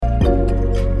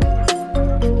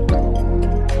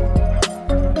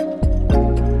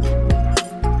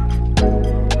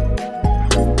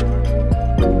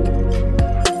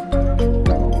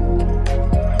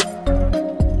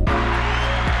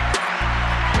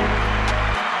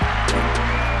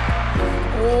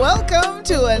Welcome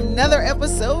to another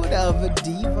episode of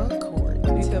Diva Court.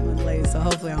 You coming late, so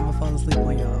hopefully I don't fall asleep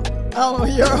on y'all.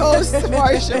 I'm your host,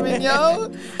 Marsha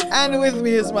Mignot, and with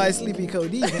me is my sleepy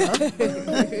co-diva,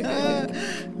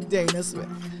 Dana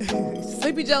Smith.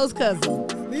 Sleepy Joe's cousin.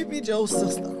 Sleepy Joe's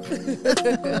sister.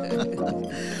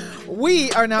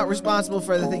 We are not responsible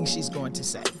for the things she's going to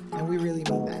say, and we really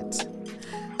mean that.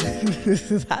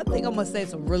 I think I'm going to say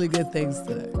some really good things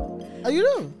today. Oh, you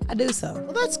do? I do so.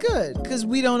 Well, that's good, because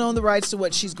we don't own the rights to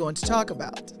what she's going to talk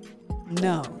about.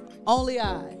 No, only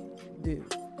I do.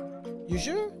 You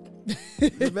sure? You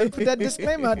better put that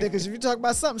disclaimer out there, because if you talk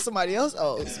about something somebody else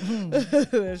owes.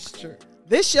 That's true.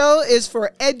 This show is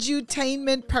for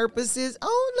edutainment purposes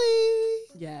only.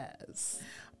 Yes.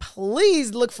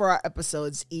 Please look for our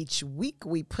episodes each week.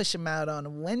 We push them out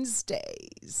on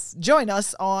Wednesdays. Join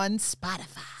us on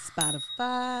Spotify.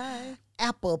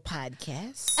 Apple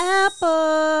Podcasts,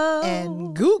 Apple.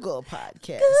 and Google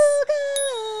Podcasts.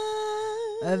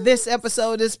 Google. This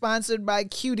episode is sponsored by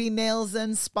Cutie Nails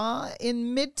and Spa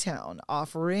in Midtown,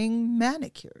 offering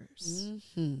manicures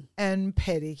and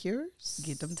pedicures.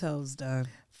 Get them toes done.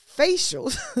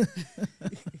 Facials.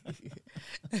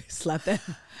 Slap that.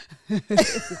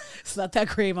 Slap that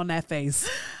cream on that face.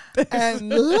 And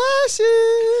lashes.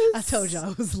 I told y'all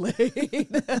I was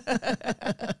late.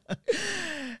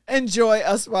 Enjoy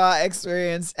a spa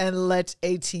experience and let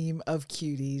a team of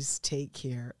cuties take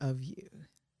care of you.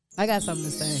 I got something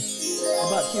to say.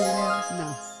 About cutie nails?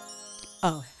 No.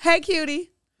 Oh, hey,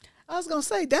 cutie. I was going to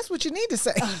say, that's what you need to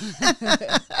say.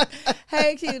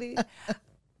 Hey, cutie.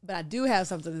 But I do have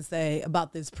something to say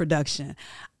about this production.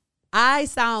 I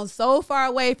sound so far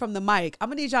away from the mic. I'm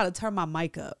going to need y'all to turn my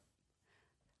mic up.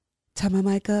 Turn my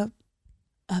mic up.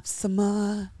 Up some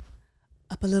more.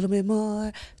 Up a little bit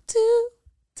more.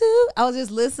 I was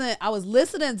just listening. I was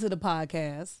listening to the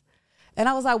podcast. And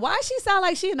I was like, why she sound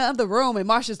like she in the other room? And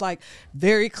Marsha's like,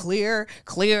 very clear.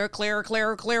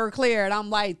 And I'm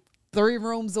like, 3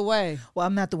 rooms away. Well,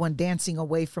 I'm not the one dancing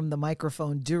away from the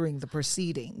microphone during the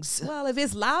proceedings. Well, if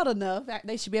it's loud enough,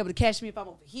 they should be able to catch me if I'm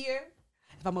over here,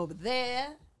 if I'm over there,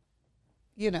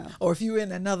 you know. Or if you're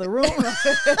in another room.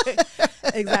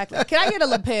 Exactly. Can I get a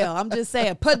lapel? I'm just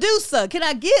saying. Producer, can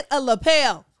I get a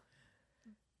lapel?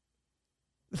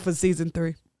 For season 3.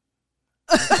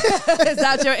 Is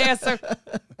that your answer?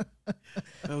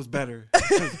 That was better.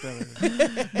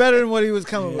 Better than what he was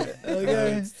coming with.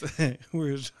 Okay.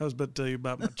 I was about to tell you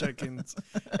about my check-ins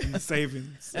and the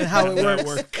savings. And how it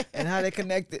works. And how they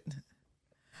connected.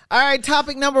 All right,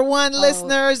 topic number 1,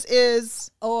 listeners,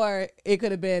 is... Or it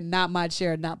could have been not my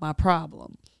chair, not my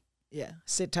problem. Yeah,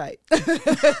 sit tight.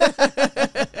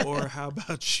 Or how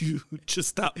about you just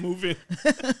stop moving?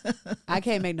 I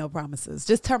can't make no promises.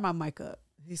 Just turn my mic up.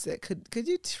 He said, could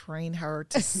you train her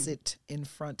to sit in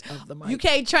front of the mic? You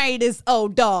can't train this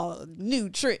old dog new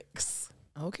tricks.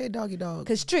 Okay, doggy dog.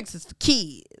 Because tricks is for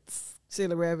kids.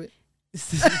 Sailor Rabbit.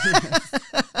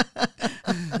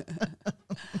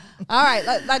 All right,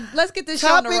 let's get this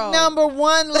show on the road. Topic number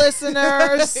 1,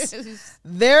 listeners.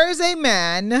 There's a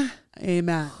man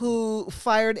who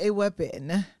fired a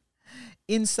weapon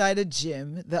inside a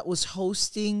gym that was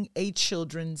hosting a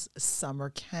children's summer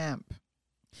camp.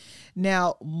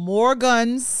 Now, more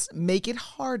guns make it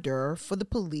harder for the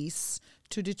police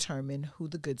to determine who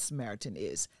the Good Samaritan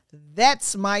is.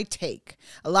 That's my take.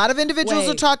 A lot of individuals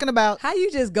are talking about... How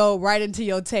you just go right into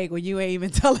your take when you ain't even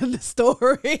telling the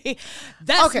story?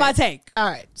 That's my take. All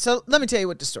right. So let me tell you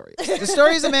what the story is. The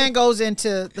story is a man goes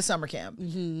into the summer camp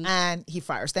and he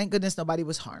fires. Thank goodness nobody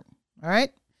was harmed. All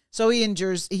right. So he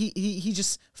injures. He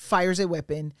just fires a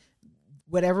weapon.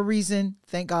 Whatever reason,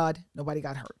 thank God, nobody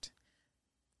got hurt.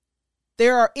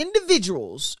 There are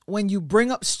individuals, when you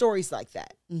bring up stories like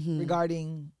that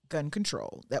regarding gun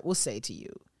control, that will say to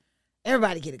you,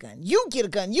 everybody get a gun. You get a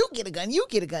gun. You get a gun. You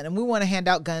get a gun. And we want to hand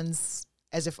out guns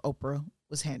as if Oprah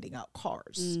was handing out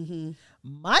cars.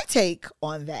 My take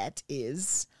on that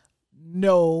is,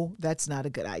 no, that's not a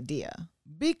good idea,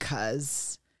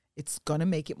 because it's going to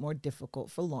make it more difficult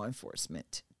for law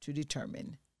enforcement to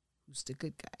determine who's the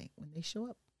good guy when they show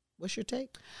up. What's your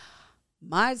take?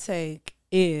 My take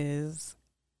is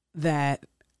that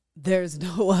there's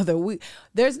no other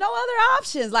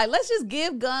options. Like, let's just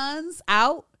give guns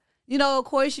out. You know, of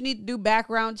course you need to do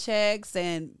background checks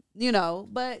and, you know,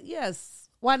 but yes,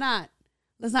 why not?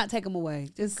 Let's not take them away.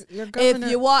 Just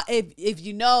if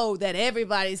you know that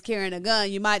everybody's carrying a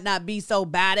gun, you might not be so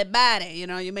bad at it. You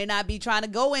know, you may not be trying to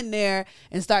go in there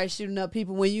and start shooting up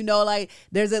people when you know, like,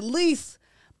 there's at least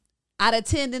out of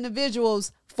 10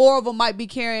 individuals, 4 of them might be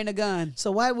carrying a gun. So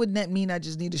why wouldn't that mean I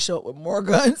just need to show up with more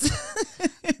guns?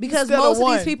 Because most of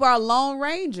these people are lone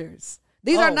rangers.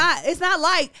 These are Oh. not. It's not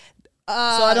like. So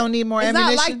I don't need more it's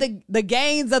ammunition? not like the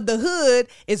gangs of the hood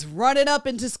is running up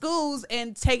into schools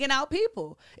and taking out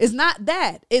people. It's not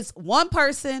that. It's one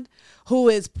person who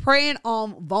is preying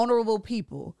on vulnerable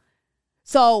people.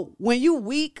 So when you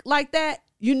weak like that,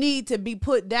 you need to be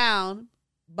put down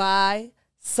by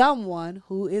someone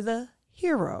who is a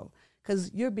hero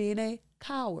because you're being a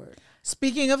coward.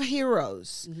 Speaking of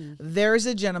heroes, there's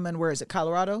a gentleman, where is it,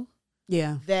 Colorado?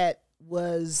 Yeah. That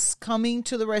was coming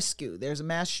to the rescue. There's a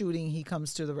mass shooting. He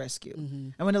comes to the rescue.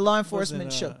 And when the law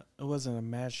enforcement showed, It wasn't a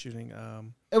mass shooting.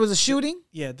 it was a shooting.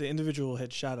 Yeah, the individual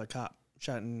had shot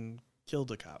and killed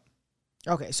a cop,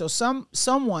 Okay, so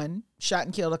someone shot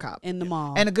and killed a cop In the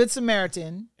mall. and a good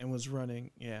Samaritan, and was running.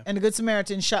 Yeah, and the good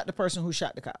Samaritan shot the person who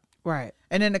shot the cop. right.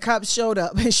 And then the cops showed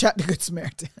up and shot the good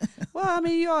Samaritan. Well, I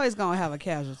mean, you're always going to have a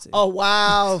casualty. Oh,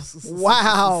 wow.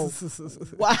 Wow.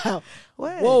 Wow.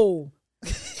 What? Whoa.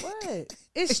 What?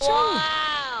 It's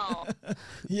true.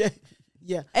 Yeah.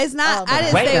 Yeah. It's not. I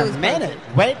didn't Wait say it a was minute.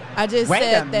 perfect. Wait. I just Wait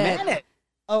said a that. minute.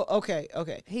 Oh, okay.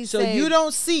 Okay. He So said- you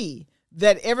don't see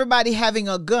that everybody having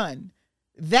a gun.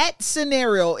 That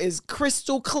scenario is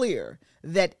crystal clear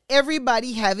that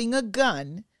everybody having a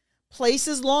gun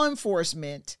places law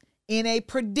enforcement in a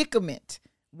predicament.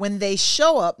 When they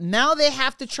show up, now they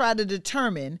have to try to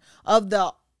determine, of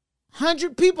the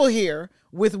 100 people here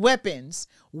with weapons,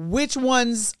 which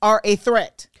ones are a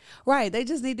threat. Right. They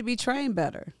just need to be trained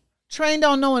better Trained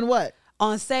on knowing what?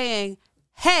 on saying,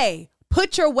 hey,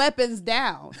 put your weapons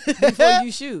down before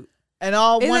you shoot. And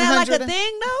all Isn't 100. that like a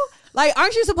thing, though? Like,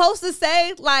 aren't you supposed to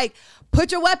say, like,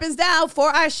 put your weapons down before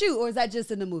I shoot? Or is that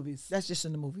just in the movies? That's just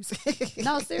in the movies.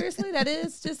 No, seriously, that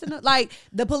is just in the, like,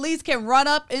 the police can run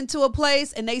up into a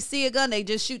place and they see a gun, they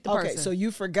just shoot the Okay, person. so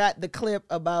you forgot the clip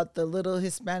about the little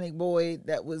Hispanic boy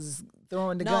that was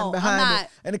throwing the No, gun I'm behind not. him.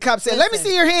 And the cop said, let me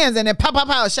Listen. see your hands. And then pow, pow,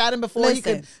 pow, shot him before he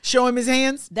Listen. could show him his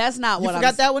hands. That's not You what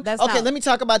forgot that one? That's Okay, not, let me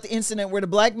talk about the incident where the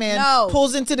black man No.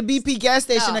 pulls into the BP gas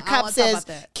station. No, The I cop wanna talk says, about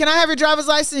that. can I have your driver's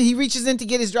license? He reaches in to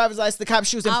get his driver's license. The cop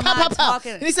shoots him. I'm Pow, pow, not pow.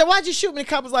 talking- And he said, why'd you shoot me? The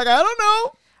cop was like, I don't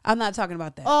know. I'm not talking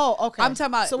about that. Oh, okay. I'm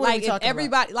talking about, So what are we like, if talking about?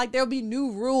 everybody, like, there'll be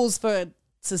new rules for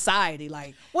society.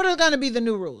 What are going to be the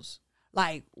new rules?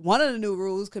 Like, one of the new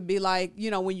rules could be like,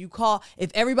 you know, when you call,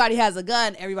 if everybody has a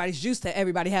gun, everybody's used to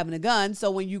everybody having a gun.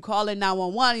 So when you call in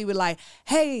 911, you be like,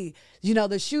 hey, you know,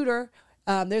 the shooter,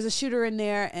 there's a shooter in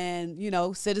there and, you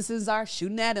know, citizens are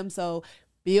shooting at him. So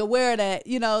be aware that,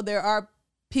 you know, there are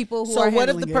people who So are what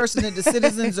if handling the it. person that the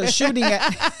citizens are shooting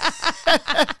at?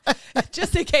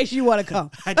 Just in case you want to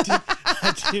come. I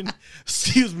didn't.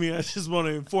 Excuse me. I just want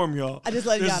to inform y'all. I just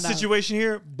let There's y'all a know. situation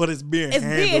here, but it's being It's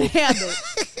handled. being handled.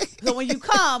 So when you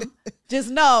come, just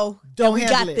know that Don't we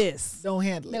handle got it. this. Don't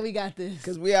handle That it. we got this.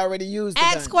 Because we already used the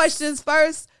Ask guns. questions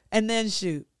first and then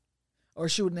shoot. Or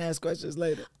shoot and ask questions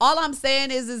later. All I'm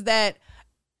saying is that,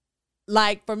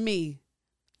 like, for me,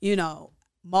 you know,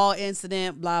 mall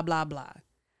incident, blah, blah, blah.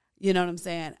 You know what I'm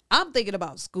saying? I'm thinking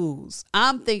about schools.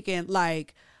 I'm thinking,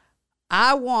 like,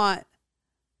 I want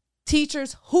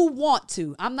teachers who want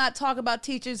to. I'm not talking about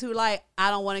teachers who, like, I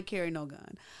don't want to carry no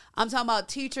gun. I'm talking about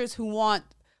teachers who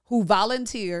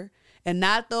volunteer, and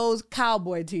not those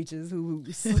cowboy teachers who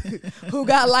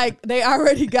got, like, they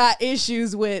already got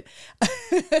issues with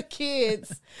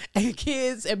kids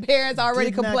and parents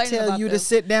already Did not complaining tell about you them. to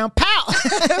sit down. Pow!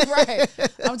 Right.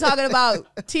 I'm talking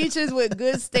about teachers with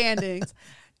good standings.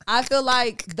 I feel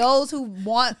like those who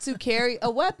want to carry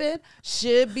a weapon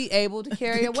should be able to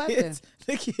carry a weapon.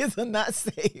 The kids are not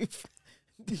safe.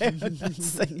 They're not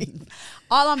safe.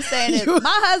 All I'm saying is, You-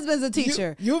 my husband's a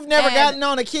teacher. You've never and gotten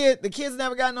on a kid. The kid's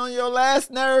never gotten on your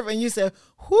last nerve, and you said,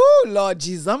 "Whoo, Lord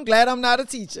Jesus, I'm glad I'm not a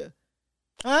teacher."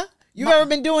 Huh? You ever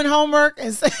been doing homework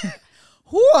and say,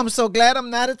 "Whoo, I'm so glad I'm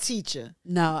not a teacher."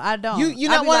 No, I don't.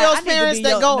 You're I not be one of like, those I need to parents be that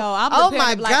your- go, No, I'm the "Oh parent my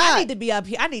that be like, God." I need to be up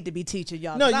here. I need to be teaching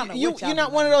y'all. No, 'cause I don't know you're what y'all not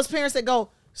be one of like. those parents that go,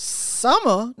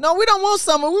 "Summer? No, we don't want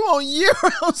summer. We want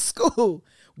year-round school.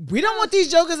 We don't want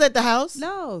these jokers at the house."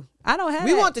 No, I don't have.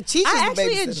 We that. want the teachers I to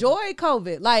actually babysit them. enjoy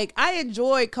COVID. Like, I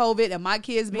enjoyed COVID and my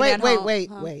kids being Wait, at wait, home. wait,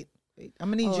 Huh? wait.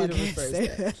 I'm gonna need Oh, you I to can't rephrase say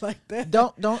that. like that.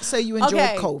 Don't say you enjoyed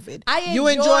Okay. COVID. You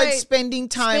enjoyed spending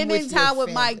time spending with time your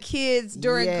with my family. kids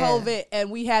during Yeah. COVID,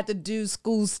 and we had to do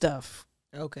school stuff.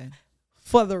 Okay.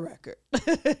 For the record,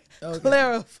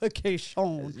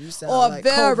 clarification You sound or like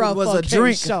COVID was a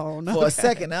drink verification. for a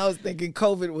second. I was thinking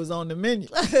COVID was on the menu.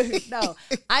 No,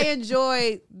 I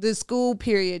enjoyed the school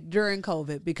period during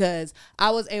COVID because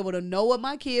I was able to know what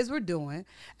my kids were doing,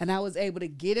 and I was able to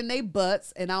get in their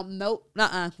butts. And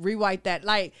rewrite that.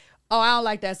 Like, oh, I don't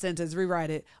like that sentence. Rewrite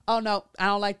it. Oh no, I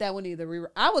don't like that one either.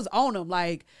 I was on them.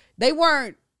 Like, they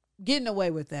weren't getting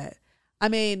away with that. I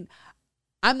mean,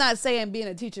 I'm not saying being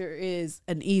a teacher is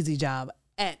an easy job.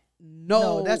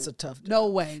 No, that's a tough job. No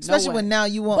way. Especially no way. when now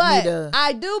you want but me to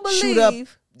I do believe shoot up.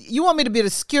 You want me to be the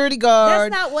security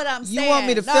guard. That's not what I'm saying. You want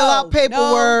me to fill out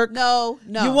paperwork. No.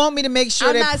 You want me to make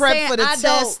sure they prep for the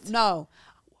test. No.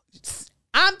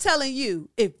 I'm telling you,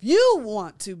 if you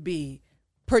want to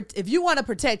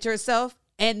protect yourself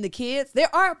and the kids,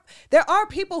 there are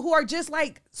people who are just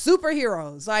like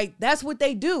superheroes. Like that's what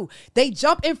they do. They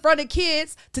jump in front of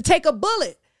kids to take a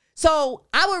bullet. So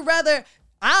I would rather,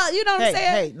 you know what I'm saying?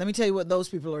 Hey, let me tell you what those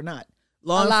people are not.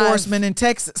 Law Alive. enforcement in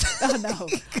Texas. Oh, no.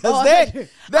 Because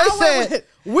they said,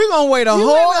 we're going to wait a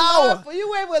whole hour. You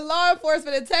went with law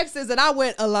enforcement in Texas, and I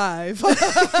went alive.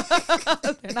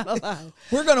 They're not alive.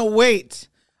 We're going to wait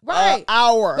an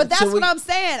hour. But that's what I'm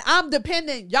saying. I'm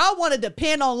dependent. Y'all want to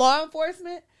depend on law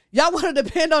enforcement? Y'all want to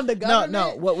depend on the government?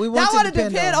 No. What we want Y'all to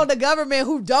depend on the government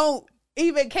who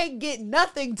can't get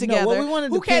nothing together. No, what we want to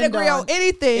who can't agree on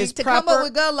anything to come up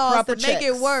with gun laws to make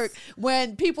it work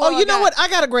when people. Oh, you know what? I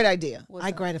got a great idea.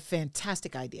 I got a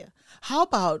fantastic idea. How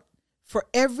about for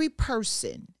every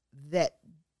person that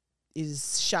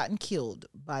is shot and killed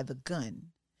by the gun,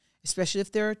 especially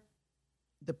if they're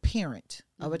the parent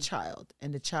of a child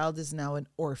and the child is now an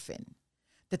orphan,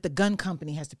 that the gun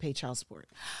company has to pay child support?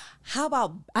 How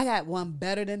about, I got one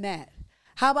better than that.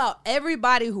 How about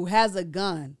everybody who has a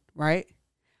gun, right,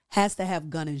 has to have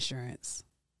gun insurance?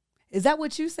 Is that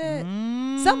what you said?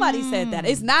 Somebody said that.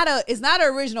 It's not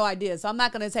an original idea, so I'm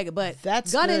not going to take it. But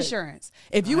that's gun good. Insurance.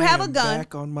 If you have a gun,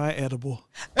 back on my edible.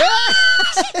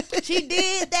 She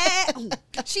did that.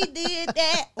 She did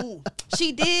that.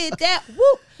 She did that.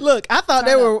 Woo. Look, I thought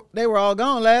they were all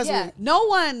gone last week. No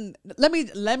one. Let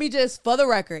me just, for the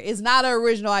record, it's not an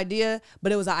original idea,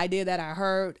 but it was an idea that I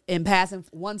heard in passing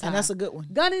one time. And that's a good one.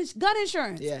 Gun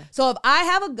insurance. Yeah. So if I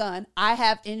have a gun, I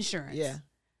have insurance. Yeah.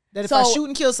 That if I shoot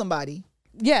and kill somebody,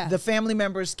 the family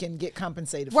members can get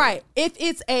compensated for it. If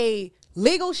it's a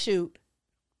legal shoot,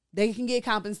 they can get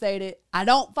compensated. I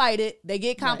don't fight it. They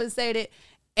get compensated.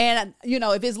 And,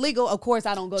 if it's legal, of course,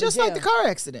 I don't go to jail. Just like the car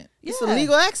accident. It's a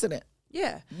legal accident.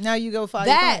 Yeah. Now you go file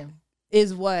your claim.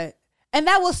 Is what, and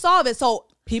that will solve it. So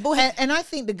people and I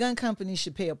think the gun companies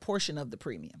should pay a portion of the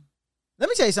premium. Let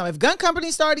me tell you something. If gun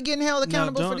companies started getting held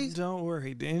accountable for these, don't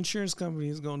worry. The insurance company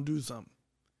is going to do something,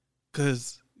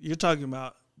 because you're talking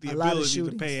about the ability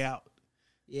to pay out.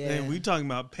 Yeah. And we talking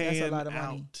about paying That's a lot of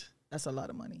out. money. That's a lot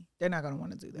of money. They're not going to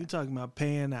want to do that. We're talking about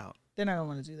paying out. They're not going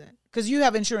to want to do that. Because you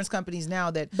have insurance companies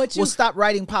now that will stop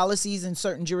writing policies in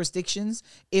certain jurisdictions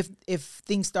if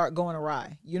things start going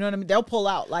awry. You know what I mean? They'll pull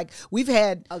out. Like, we've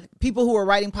had people who are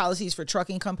writing policies for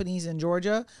trucking companies in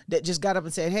Georgia that just got up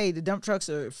and said, hey, the dump trucks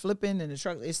are flipping and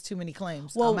it's too many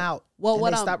claims. I'm out. And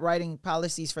they stop writing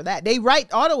policies for that. They write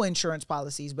auto insurance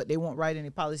policies, but they won't write any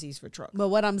policies for trucks. But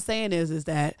what I'm saying is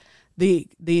that the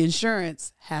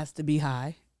insurance has to be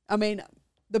high. I mean,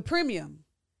 the premium.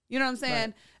 You know what I'm saying?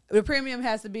 Right. The premium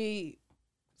has to be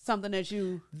something that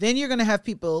you... Then you're going to have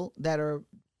people that are,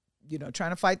 trying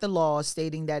to fight the law,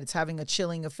 stating that it's having a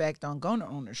chilling effect on gun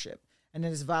ownership and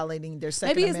that it's violating their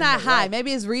Second Amendment. Maybe it's not high. Right.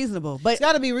 Maybe it's reasonable. But it's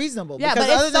got to be reasonable. Yeah, because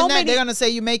but other than that, they're going to say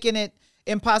you're making it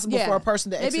impossible for a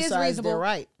person to maybe exercise their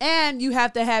right. And you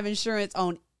have to have insurance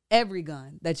on every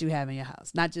gun that you have in your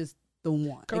house, not just the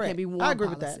one. Correct. It can be one I agree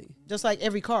policy. with that. Just like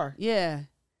every car. Yeah.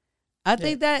 I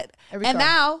think that... Every and car.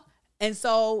 now... And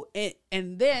so,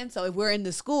 so if we're in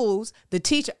the schools, the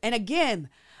teacher, and again,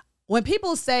 when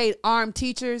people say armed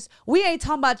teachers, we ain't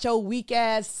talking about your weak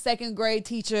ass second grade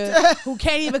teacher who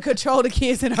can't even control the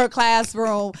kids in her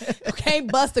classroom, who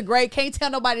can't bust a grade, can't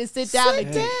tell nobody to sit down.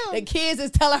 The kids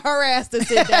is telling her ass to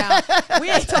sit down.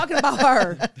 We ain't talking about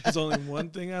her. There's only one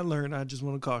thing I learned. I just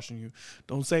want to caution you.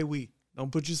 Don't say we.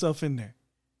 Don't put yourself in there.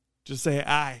 Just say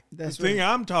I. That's the thing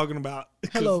I'm talking about.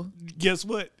 Hello. Guess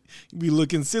what? You'd be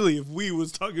looking silly if we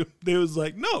was talking. They was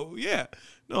like, no,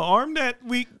 arm that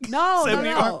weak.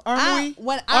 No.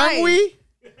 Aren't we?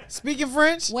 Speaking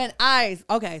French?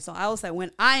 Okay, so I will say when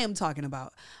I'm talking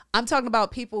about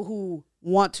people who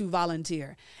want to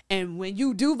volunteer. And when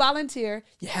you do volunteer,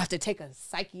 you have to take a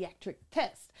psychiatric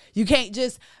test. You can't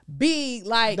just be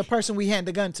like the person we hand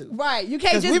the gun to. Right. You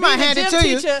can't just we be might the hand gym it to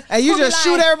you teacher and you just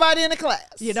shoot everybody in the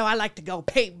class. I like to go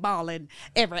paintballing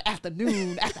every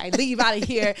afternoon after I leave out of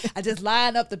here. I just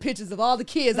line up the pictures of all the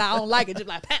kids I don't like and just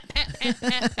like pat, pat, pat,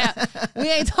 pat, pat. We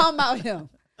ain't talking about him.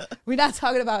 We're not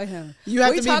talking about him. You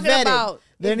have to be vetted.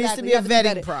 There needs to be a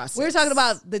vetting process. We're talking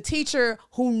about the teacher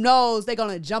who knows they're going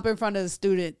to jump in front of the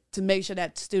student to make sure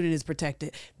that student is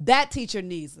protected. That teacher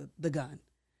needs the gun.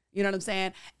 You know what I'm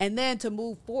saying? And then to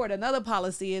move forward, another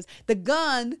policy is the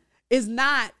gun is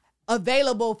not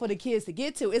available for the kids to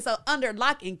get to. It's under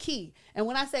lock and key. And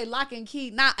when I say lock and key,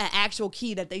 not an actual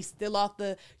key that they steal off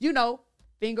the,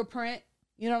 fingerprint.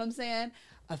 You know what I'm saying?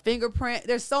 A fingerprint.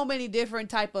 There's so many different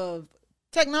type of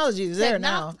Technology is there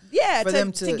now. Yeah, for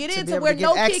them to get be into able where to get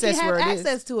no kid can access have where it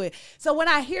access is. to it. So when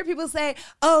I hear people say,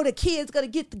 "Oh, the kid's gonna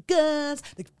get the guns,"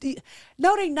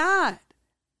 no, they not.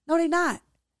 No, they not.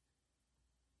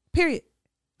 Period.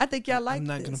 I think y'all like. I'm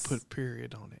not this. going to put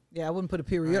period on it. Yeah, I wouldn't put a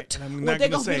period. Right? And I'm What not they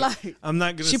going to gonna say. be like? I'm not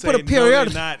going to She say put a no, period.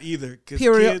 they're not either. 'Cause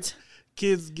Period.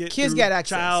 Kids get access.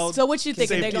 child So what you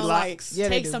thinking? They safety gonna locks. Yeah,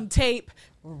 they take do. some tape,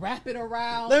 wrap it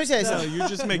around? Let me tell you No, something. you're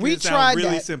just making We it sound tried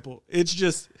really that. simple. It's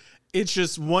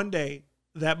just one day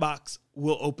that box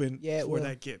will open Yeah, it for will.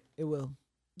 that kid. It will.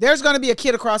 There's going to be a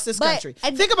kid across this But- country.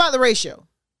 and- Think about the ratio,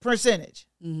 percentage.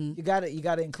 Mhm. You got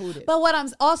to include it. But what I'm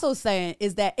also saying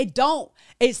is that it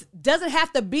doesn't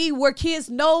have to be where kids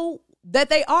know that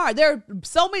they are. There are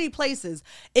so many places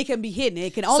it can be hidden.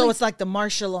 It can only So it's like the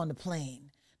marshal on the plane.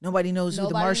 Nobody knows who the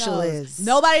nobody marshal knows. is.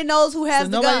 Nobody knows who has So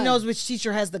the nobody gun. knows which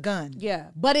teacher has the gun. Yeah,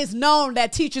 but it's known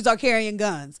that teachers are carrying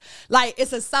guns. Like,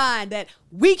 it's a sign that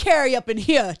we carry up in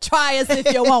here. Try us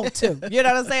if you want to. You know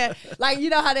what I'm saying? Like,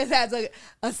 you know how this has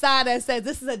a sign that says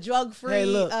this is a drug-free. Hey,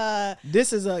 look,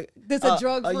 this is a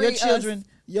drug-free,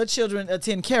 your children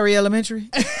attend Cary Elementary.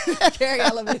 Cary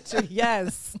Elementary.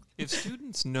 Yes. If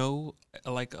students know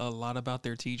like a lot about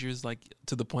their teachers, like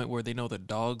to the point where they know the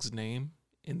dog's name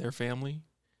in their family,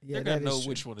 they're gonna that know is true.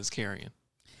 which one is carrying.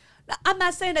 I'm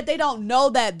not saying that they don't know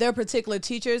that their particular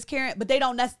teacher is carrying, but they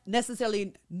don't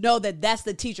necessarily know that that's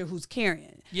the teacher who's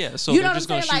carrying. Yeah, so You know they're what just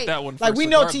I'm gonna saying? shoot that one first. Like we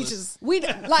know regardless. teachers. We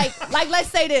like let's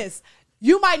say this.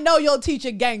 You might know your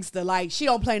teacher gangster, like she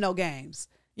don't play no games.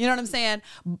 You know what I'm saying?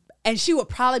 And she would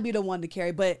probably be the one to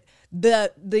carry, but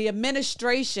the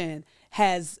administration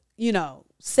has,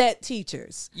 set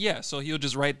teachers. Yeah, so he'll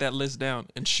just write that list down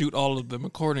and shoot all of them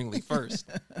accordingly first.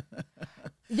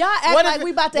 Y'all act What if like it-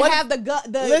 we about to what have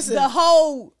listen. the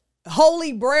whole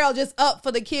holy braille just up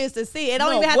for the kids to see. It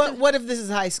don't even have to. What if this is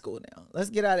high school now? Let's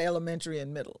get out of elementary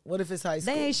and middle. What if it's high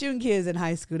school? They ain't shooting kids in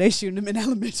high school. They shooting them in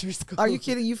elementary school. Are you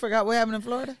kidding? You forgot what happened in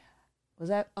Florida? Was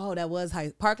that? Oh, that was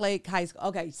Park Lake High School.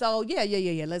 Okay, so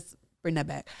yeah. Let's bring that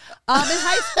back. In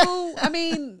high school, I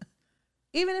mean,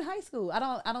 even in high school, I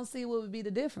don't see what would be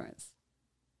the difference.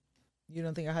 You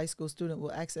don't think a high school student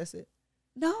will access it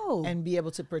No, and be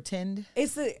able to pretend?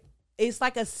 it's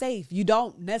like a safe. You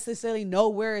don't necessarily know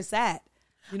where it's at.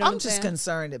 You know, I'm what just saying?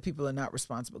 concerned that people are not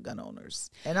responsible gun owners,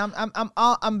 and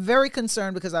I'm very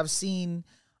concerned because I've seen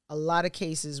a lot of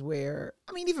cases where,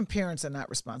 I mean, even parents are not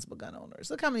responsible gun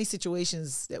owners. Look how many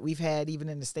situations that we've had, even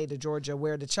in the state of Georgia,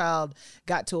 where the child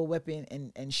got to a weapon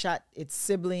and shot its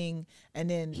sibling. And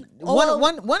then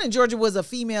one in Georgia was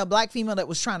a black female that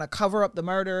was trying to cover up the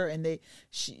murder. And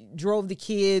she drove the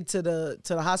kid to the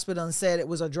hospital and said it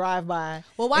was a drive-by.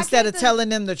 Well, why instead can't of telling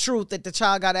them the truth that the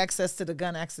child got access to the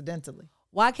gun accidentally.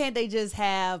 Why can't they just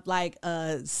have like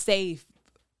a safe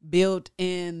built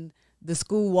in the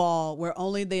school wall where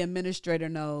only the administrator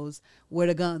knows where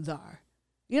the guns are?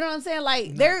 You know what I'm saying?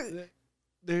 Like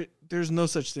There's no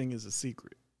such thing as a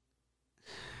secret.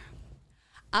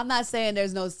 I'm not saying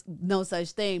there's no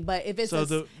such thing, but if it's So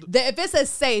if it's a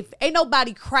safe, ain't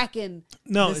nobody cracking.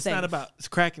 No, the it's safe. not about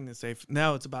cracking the safe.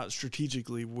 Now it's about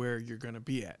strategically where you're going to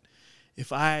be at.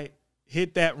 If I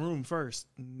hit that room first,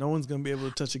 no one's going to be able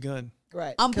to touch a gun.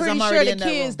 Right. I'm 'Cause pretty sure already the in that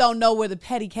kids room. don't know where the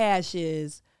petty cash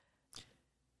is.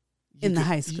 In the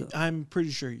high school. I'm pretty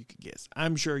sure you could guess.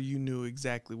 I'm sure you knew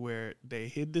exactly where they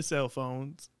hid the cell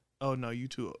phones. Oh no, you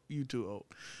too old.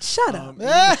 Shut up.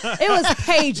 Ah! It was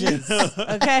pages.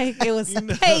 Okay? It was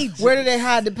pages. Where did they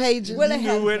hide the pages? Where You they knew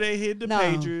had- where they hid the No.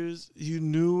 pagers. You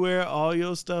knew where all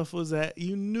your stuff was at.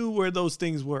 You knew where those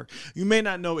things were. You may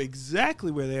not know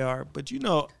exactly where they are, but you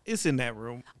know it's in that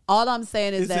room. All I'm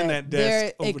saying is It's in that desk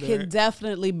it over can there.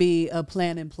 definitely be a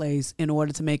plan in place in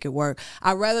order to make it work.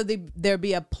 I'd rather there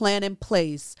be a plan in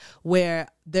place where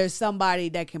there's somebody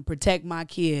that can protect my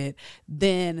kid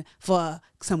than for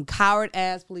some coward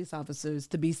ass police officers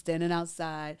to be standing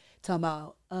outside talking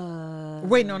about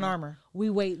Waiting on armor. we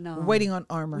waiting on Waiting on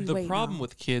armor. We The waiting problem on.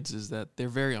 with kids is that they're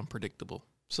very unpredictable.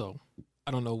 So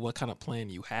I don't know what kind of plan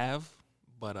you have,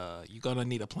 but you're gonna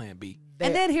need a plan B.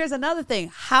 And then here's another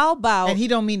thing. How about And he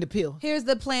don't mean to peel. here's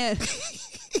the plan.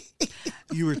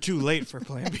 You were too late for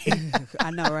Plan B.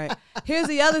 I know, right? Here's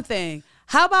the other thing.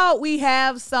 How about we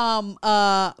have some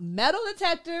metal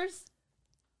detectors?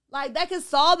 Like that can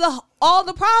solve all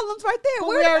the problems right there. But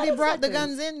Where we are the already metal brought the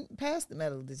detectors? guns in past the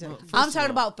metal detector. I'm talking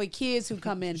about for kids who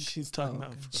come in She's talking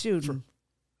about shooting.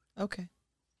 Okay.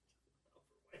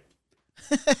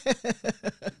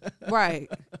 Right.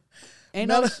 Ain't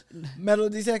metal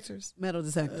detectors. metal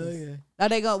detectors. Okay. Are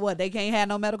they go what? They can't have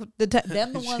no medical detectors.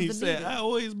 Them the ones She that said, need I it.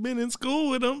 always been in school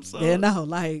with them. So Yeah, no,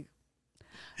 like,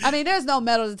 I mean, there's no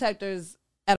metal detectors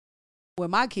at where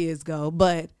my kids go,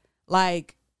 but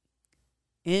like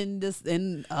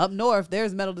in up north,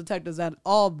 there's metal detectors at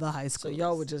all the high So schools.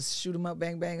 y'all would just shoot them up,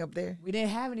 bang, bang up there? We didn't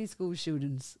have any school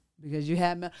shootings because you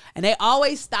had and they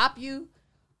always stop you,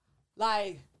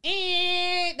 like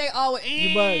they always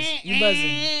You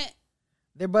buzzing.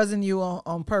 They're buzzing you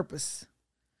on purpose.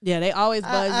 Yeah, they always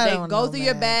buzz. I They don't go know, through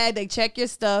your man. bag. They check your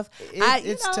stuff.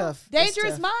 It's tough. It's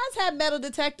Dangerous tough. Minds have metal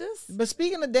detectors. But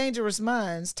speaking of dangerous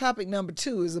minds, topic number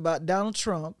 2 is about Donald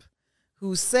Trump,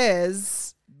 who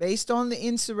says, based on the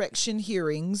insurrection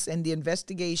hearings and the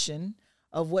investigation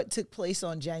of what took place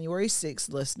on January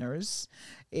 6th, listeners,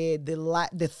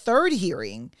 the third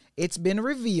hearing, it's been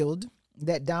revealed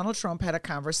that Donald Trump had a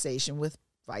conversation with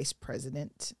Vice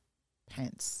President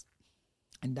Pence.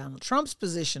 And Donald Trump's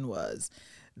position was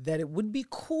that it would be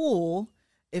cool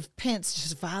if Pence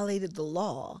just violated the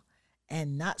law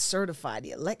and not certify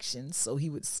the election so he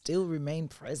would still remain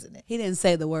president. He didn't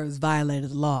say the words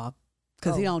violated the law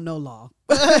because he Oh. don't know law.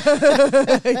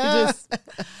 He just,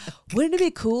 wouldn't it be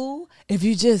cool if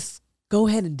you just go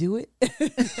ahead and do it?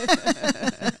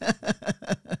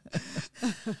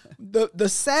 The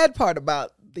sad part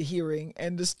about the hearing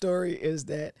and the story is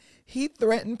that he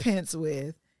threatened Pence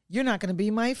with, "You're not going to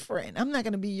be my friend. I'm not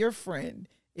going to be your friend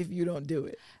if you don't do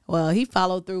it." Well, he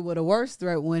followed through with a worse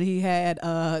threat when he had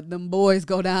them boys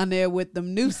go down there with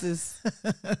them nooses.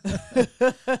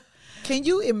 Can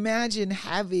you imagine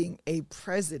having a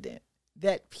president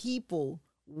that people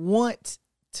want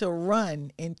to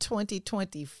run in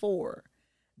 2024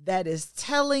 that is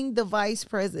telling the vice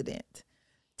president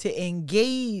to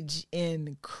engage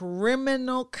in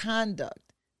criminal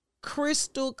conduct,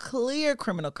 crystal clear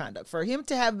criminal conduct? For him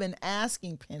to have been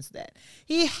asking Pence that,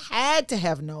 he had to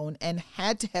have known and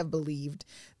had to have believed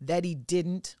that he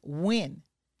didn't win.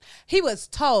 He was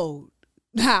told.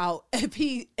 Now, if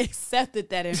he accepted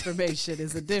that information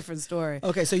is a different story.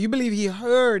 Okay, so you believe he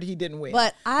heard he didn't win,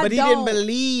 But he didn't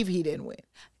believe he didn't win.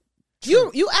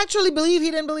 You actually believe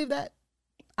he didn't believe that?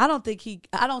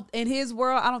 In his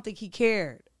world, I don't think he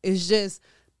cared. It's just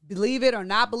believe it or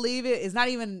not believe it. It's not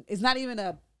even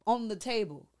on the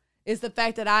table. It's the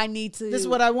fact that I need to. This is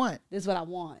what I want. This is what I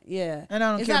want. Yeah. And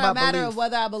I don't it's care not about a matter belief. of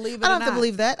whether I believe it I or don't not. have to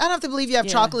believe that. I don't have to believe you have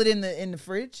Yeah. chocolate in the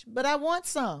fridge, but I want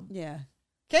some. Yeah.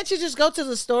 Can't you just go to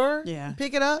the store Yeah. and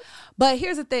pick it up? But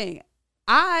here's the thing.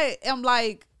 I am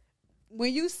like,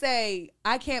 when you say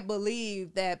I can't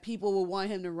believe that people will want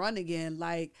him to run again,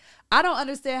 like, I don't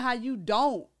understand how you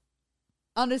don't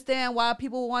understand why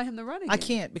people want him to run again. I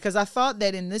can't, because I thought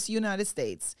that in this United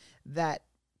States that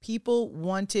people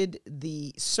wanted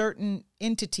the certain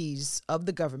entities of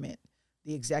the government,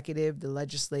 the executive, the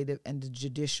legislative, and the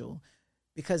judicial,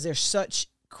 because they're such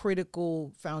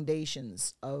critical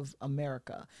foundations of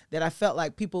America, that I felt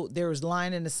like there was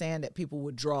line in the sand that people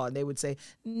would draw, and they would say,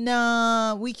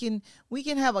 nah, we can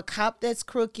have a cop that's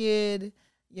crooked,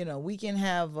 we can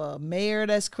have a mayor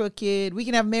that's crooked, we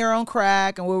can have mayor on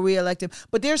crack and we'll reelect him,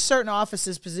 but there's certain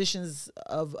offices, positions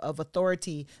of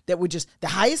authority that were just the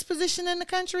highest position in the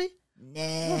country.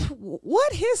 Nah.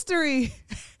 What history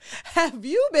have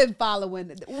you been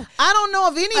following? I don't know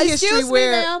of any history Excuse me,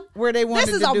 where ma'am. they wanted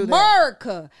This is to do that.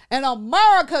 America. And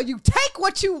America, you take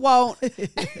what you want,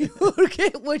 you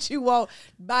get what you want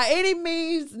by any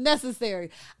means necessary.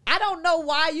 I don't know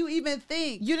why you even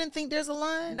think. You didn't think there's a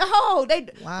line? No,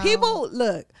 Wow.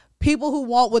 people who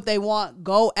want what they want,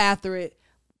 go after it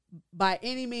by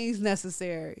any means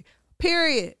necessary.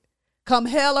 Period. Come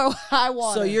hell or high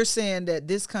water. So you're saying that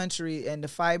this country and the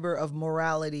fiber of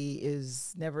morality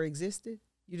is never existed?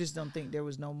 You just don't think there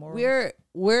was no moral? It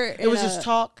was just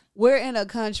talk? We're in a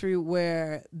country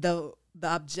where the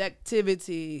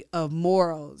objectivity of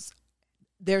morals,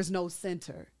 there's no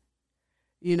center.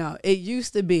 It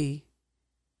used to be,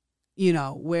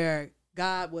 where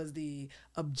God was the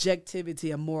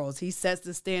objectivity of morals. He sets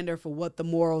the standard for what the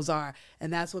morals are.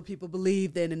 And that's what people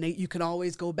believed in. And you can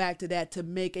always go back to that to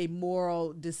make a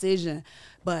moral decision.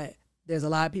 But there's a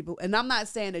lot of people, and I'm not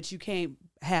saying that you can't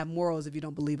have morals if you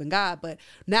don't believe in God, but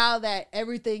now that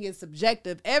everything is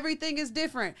subjective, everything is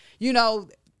different.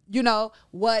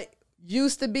 What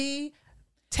used to be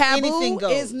Anything taboo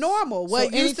goes. is normal. So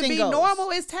What used to anything be goes. normal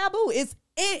is taboo.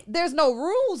 There's no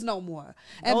rules no more.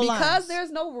 And No because lines.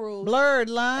 there's no rules, Blurred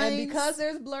lines. and because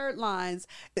there's blurred lines,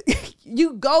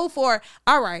 you go for,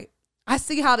 all right, I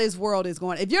see how this world is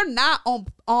going. If you're not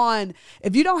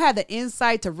if you don't have the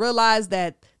insight to realize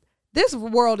that this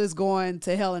world is going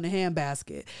to hell in a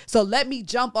handbasket. So let me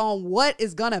jump on what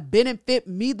is going to benefit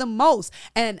me the most.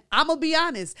 And I'm going to be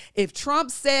honest. If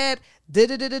Trump said,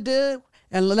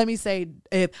 and let me say,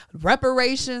 if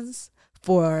reparations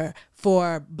for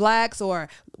blacks, or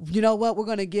you know what, we're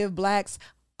going to give blacks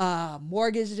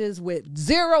mortgages with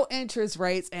 0 interest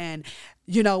rates, and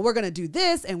you know, we're going to do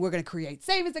this, and we're going to create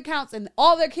savings accounts, and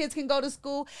all their kids can go to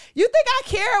school. You think I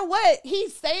care what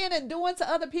he's saying and doing to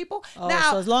other people? Oh,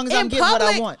 now, so as long as I'm in getting what I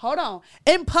public- want. Hold on.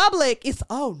 In public, it's,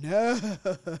 oh no,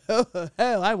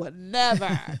 hell, I would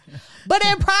never. But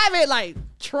in private, like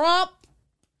Trump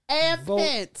and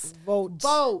Pence, vote.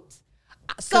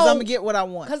 Because I'm going to get what I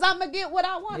want. Because I'm going to get what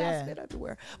I want. Yeah. I spit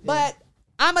everywhere. But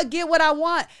I'm going to get what I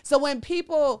want. So when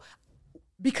people,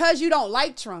 because you don't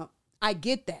like Trump, I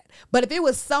get that. But if it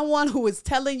was someone who was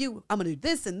telling you, I'm going to do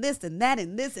this and this and that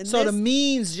and this and So this. the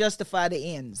means justify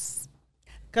the ends.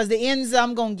 Because the ends,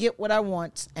 I'm going to get what I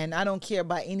want, and I don't care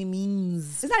by any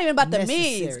means. It's not even about the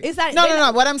necessary. means. It's not.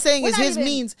 No. What I'm saying we're is not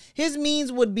even- his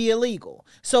means would be illegal.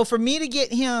 So for me to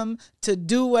get him to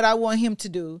do what I want him to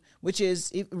do, which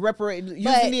is using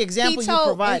the example you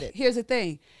provided. Here's the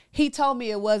thing. He told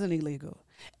me it wasn't illegal.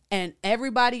 And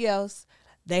everybody else,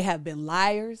 they have been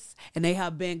liars, and they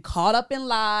have been caught up in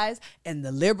lies, and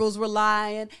the liberals were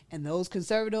lying, and those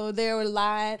conservatives over there were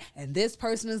lying, and this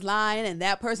person is lying, and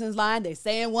that person is lying. They're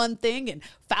saying one thing, and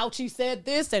Fauci said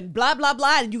this, and blah, blah,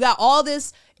 blah. And you got all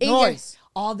this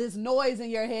all this noise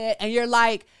in your head, and you're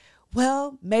like,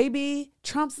 well, maybe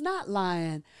Trump's not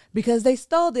lying because they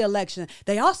stole the election.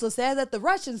 They also said that the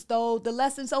Russians stole the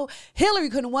election, so Hillary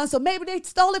couldn't have won, so maybe they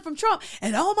stole it from Trump.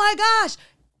 And oh my gosh,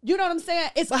 you know what I'm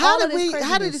saying? It's But all how of this did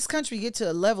craziness. this country get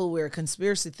to a level where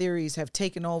conspiracy theories have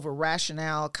taken over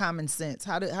rationale, common sense?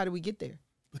 How did we get there?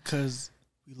 Because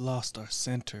we lost our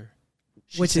center.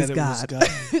 She Which said is it was God.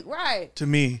 God. Right. To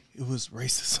me, it was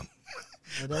racism.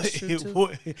 Well, that's true too.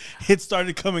 It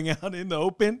started coming out in the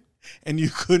open, and you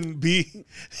couldn't be.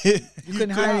 You couldn't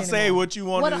hide say anymore. what you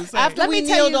wanted to say. After Let we me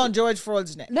tell kneeled you- on George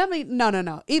Floyd's neck.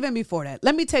 No. Even before that,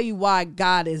 let me tell you why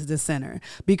God is the center.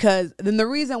 Because then the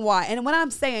reason why, and when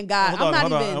I'm saying God, hold I'm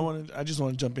not on. even. I just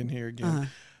want to jump in here again.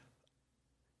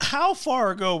 How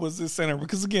far ago was this center?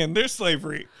 Because again, there's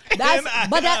slavery. I'm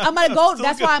gonna go.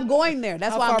 That's why I'm going there.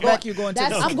 That's How why far I'm going. back you going to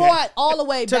That's, this? I'm going all the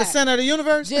way To the back. center of the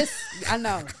universe? Just I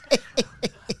know.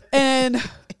 And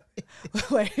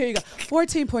wait, here you go.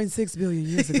 14.6 billion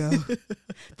years ago,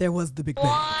 there was the Big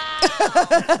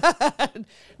Bang.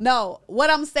 No, what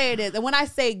I'm saying is, and when I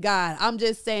say God, I'm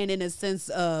just saying in a sense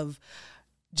of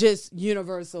just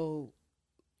universal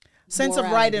Sense of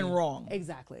right and wrong.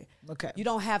 Exactly. Okay. You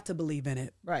don't have to believe in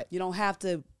it. Right. You don't have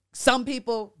to. Some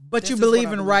people, But this you is what believe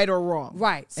I in right or wrong.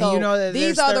 Right. And So you know that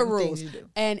these there's are the certain rules. things you do.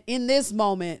 And in this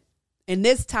moment, in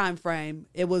this time frame,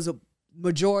 it was a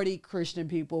majority Christian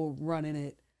people running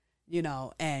it, you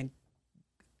know, and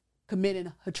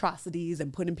committing atrocities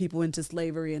and putting people into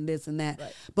slavery and this and that.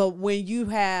 Right. But when you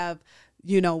have,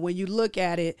 you know, when you look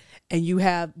at it and you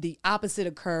have the opposite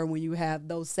occur, when you have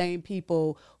those same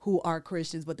people who are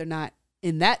Christians, but they're not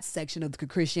in that section of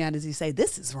Christianity, say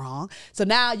this is wrong. So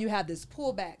now you have this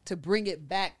pullback to bring it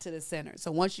back to the center.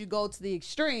 So once you go to the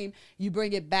extreme, you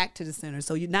bring it back to the center.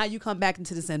 So now you come back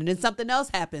into the center. And then something else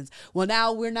happens. Well,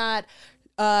 now we're not,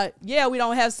 we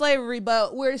don't have slavery,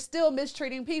 but we're still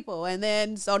mistreating people. And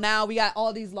then, so now we got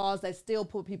all these laws that still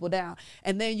put people down.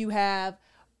 And then you have,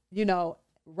 you know,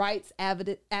 rights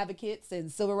advocates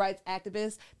and civil rights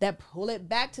activists that pull it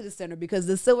back to the center because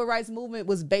the civil rights movement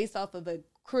was based off of a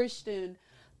Christian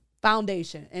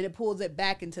foundation, and it pulls it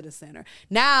back into the center.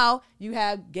 Now you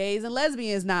have gays and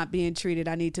lesbians not being treated.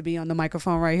 I need to be on the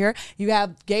microphone right here. You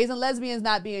have gays and lesbians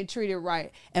not being treated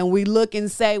right. And we look and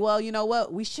say, well, you know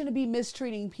what? We shouldn't be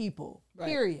mistreating people,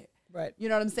 period. Right. You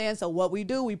know what I'm saying? So what we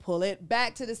do, we pull it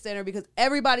back to the center because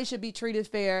everybody should be treated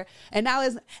fair. And now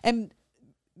and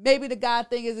maybe the God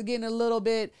thing is getting a little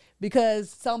bit because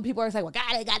some people are saying, well,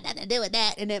 God ain't got nothing to do with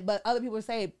that. And then, but other people are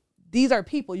saying, these are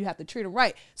people, you have to treat them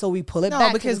right. So we pull it back.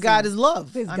 No, because God is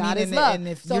love. Because I God mean, is love. And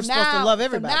if you're supposed to love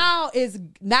everybody. So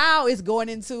now it's going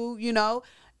into, you know,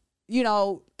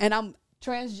 and I'm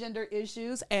transgender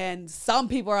issues, and some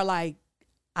people are like,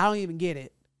 I don't even get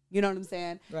it. You know what I'm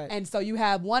saying? Right. And so you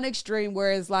have one extreme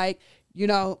where it's like, you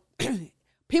know,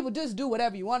 people just do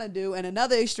whatever you want to do, and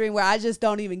another extreme where I just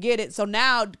don't even get it. So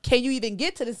now, can you even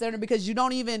get to the center because you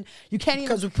can't even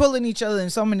Because we're pulling each other in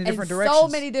so many different in directions. so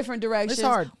many different directions.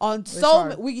 It's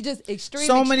hard. We just extreme.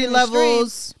 So many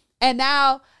levels. And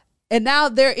now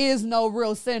there is no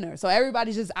real center. So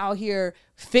everybody's just out here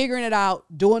figuring it out,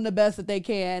 doing the best that they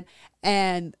can.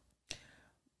 And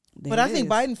But I think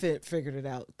Biden figured it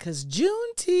out because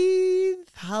Juneteenth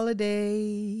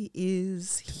holiday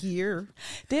is here.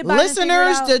 Did Biden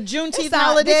Listeners, figure the it out? Juneteenth It's not-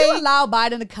 holiday. Did you allow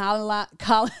Biden to colonize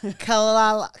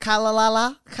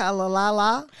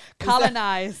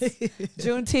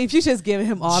Juneteenth? You just giving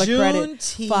him all the credit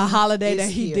for a holiday that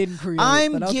he didn't create.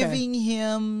 I'm but okay. giving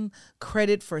him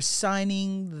credit for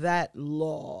signing that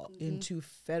law into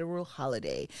federal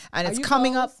holiday, and Are it's you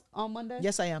coming up closed on Monday.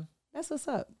 Yes, I am. That's what's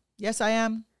up. Yes, I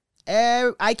am.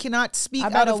 I cannot speak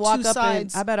out of two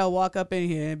sides. I better walk up in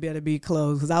here and better be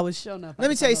closed because I was showing up. Let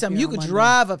me tell you something. You could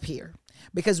drive up here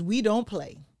because we don't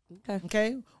play. Okay.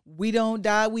 Okay, we don't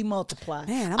die. We multiply.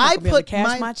 Man, I'm not gonna be able to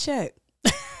cash my check.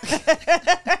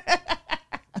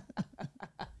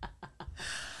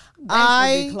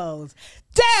 I be closed.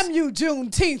 Damn you,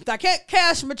 Juneteenth! I can't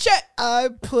cash my check. I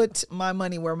put my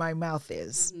money where my mouth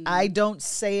is. I don't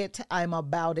say it. I'm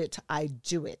about it. I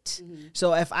do it.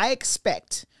 So if I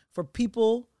expect for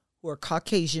people who are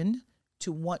Caucasian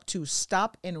to want to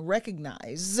stop and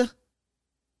recognize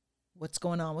what's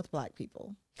going on with black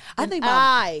people,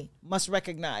 I must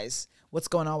recognize what's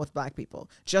going on with black people.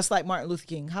 Just like Martin Luther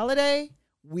King holiday,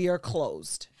 we are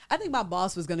closed. I think my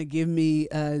boss was gonna give me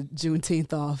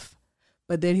Juneteenth off.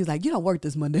 But then he's like, you don't work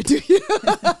this Monday, do you?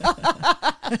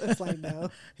 It's like,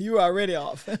 no. You already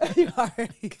off. You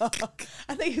already off.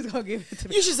 I think he's going to give it to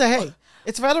me. You should say, hey,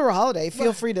 it's a federal holiday.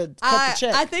 Feel free to cut the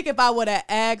check. I think if I would have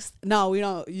asked, no, we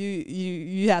don't.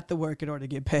 You have to work in order to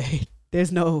get paid.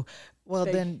 There's no. Well,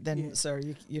 then, sir,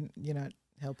 you're not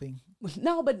helping.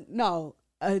 No, but no.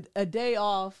 A day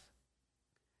off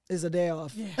is a day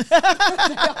off. Yeah.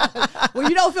 When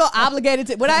you don't feel obligated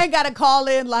to, when I ain't got to call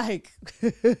in like,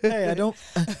 hey, I don't.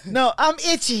 No, I'm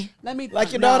itchy. Let me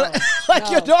like your daughter.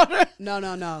 Your daughter.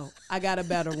 No. I got a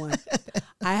better one.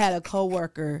 I had a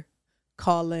coworker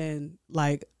call in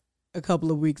like a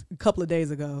couple of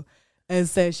days ago, and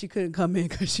said she couldn't come in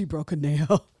because she broke a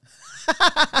nail.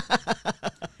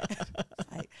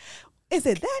 Like, is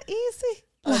it that easy?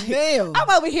 Like, nail. I'm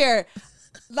over here.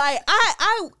 Like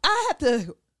I had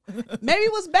to. Maybe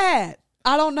it was bad.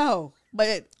 I don't know,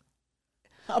 but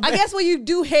I guess when you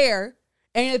do hair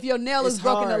and if your nail is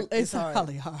broken, it's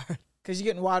probably hard because you're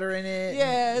getting water in it.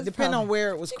 Yeah, depending on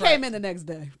where it was. She cracked. came in the next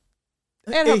day,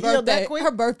 and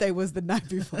her birthday was the night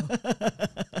before.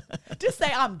 Just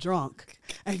say I'm drunk,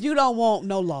 and you don't want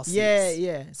no losses.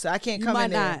 Yeah. So I can't come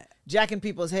in there jacking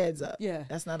people's heads up. Yeah,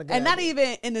 that's not a good. And idea. not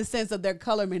even in the sense of their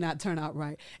color may not turn out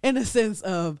right. In the sense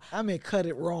of cut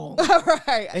it wrong,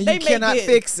 right? And you cannot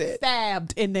fix it.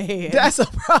 Stabbed in the head. That's a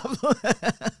problem.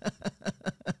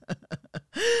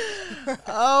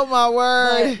 Oh my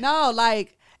word! But no,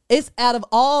 like it's out of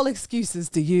all excuses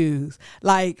to use.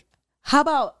 Like, how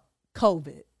about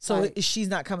COVID? So she's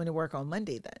not coming to work on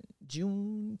Monday then.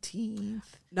 Juneteenth.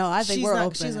 No, I think we're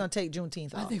open. She's gonna take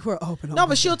Juneteenth off. I think we're open. No,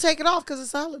 but she'll take it off because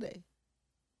it's a holiday.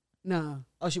 No.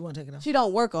 Oh, she won't take it off. She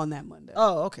don't work on that Monday.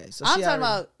 Oh, okay. So I'm talking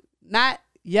about not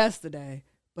yesterday,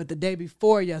 but the day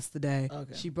before yesterday.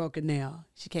 Okay. She broke a nail.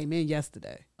 She came in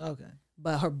yesterday. Okay.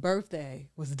 But her birthday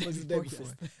was the day before.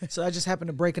 So I just happened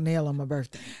to break a nail on my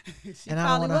birthday. And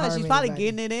I don't want to. She's probably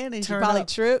getting it in, and she probably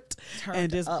tripped and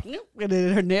just and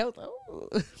then her nails. Oh.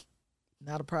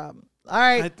 Not a problem. All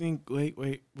right. I think.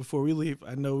 Wait. Before we leave,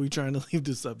 I know we're trying to leave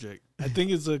the subject. I think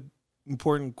it's an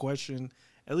important question.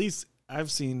 At least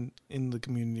I've seen in the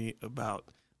community about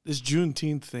this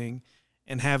Juneteenth thing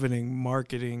and having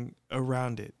marketing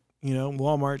around it. You know,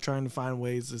 Walmart trying to find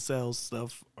ways to sell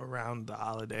stuff around the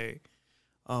holiday.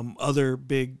 Other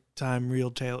big time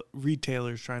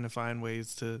retailers trying to find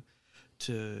ways to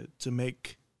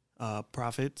make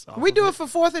profits. We do it for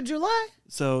 4th of July.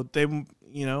 So they,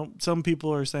 some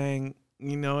people are saying,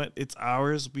 it's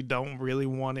ours. We don't really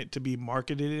want it to be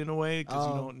marketed in a way because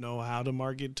you don't know how to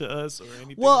market to us or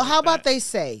anything. Well, like how about that. they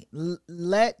say,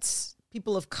 let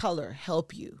people of color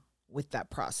help you with that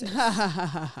process.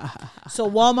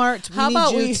 So Walmart,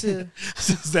 we need you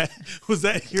to. Was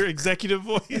that your executive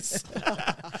voice?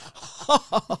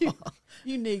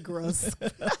 You Negroes.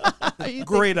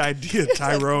 Great idea,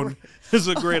 Tyrone. It's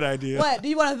a great idea. What? Do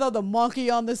you want to throw the monkey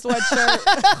on the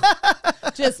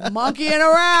sweatshirt? Just monkeying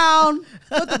around.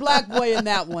 Put the black boy in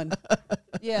that one.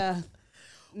 Yeah.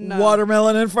 No.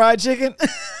 Watermelon and fried chicken.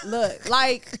 Look,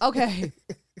 okay.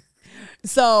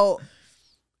 So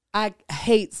I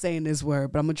hate saying this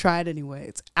word, but I'm going to try it anyway.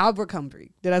 It's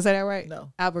Abercrombie. Did I say that right?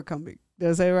 No. Abercrombie. Did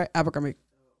I say it right? Abercrombie.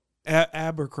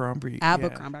 Abercrombie.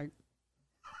 Abercrombie.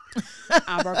 Yeah.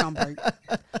 Abercrombie.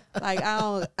 Like,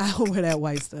 I don't wear that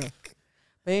white stuff.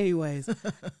 But anyways,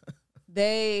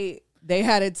 they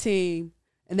had a team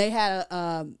And they had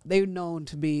they were known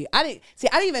to be. I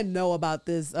didn't even know about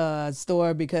this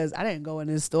store because I didn't go in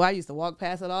this store. I used to walk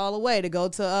past it all the way to go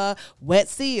to Wet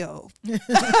Seal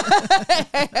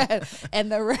and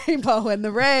the Rainbow and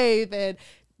the Rave and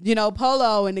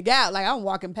Polo and the Gap. Like I'm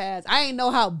walking past. I didn't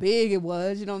know how big it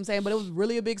was. You know what I'm saying? But it was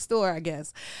really a big store, I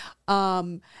guess.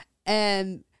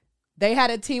 And they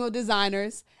had a team of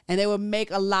designers. And they would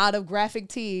make a lot of graphic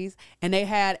tees. And they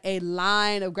had a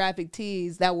line of graphic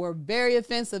tees that were very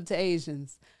offensive to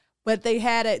Asians. But they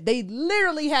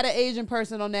literally had an Asian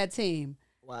person on that team.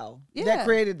 Wow. Yeah. That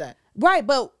created that. Right,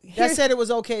 but That said it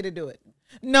was okay to do it.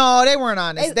 No, they weren't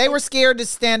honest. They were scared to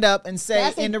stand up and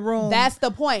say in the room. That's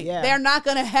the point. Yeah. They're not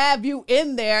going to have you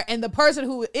in there. And the person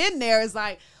who in there is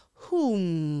like,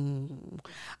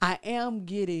 I am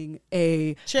getting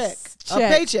a check, a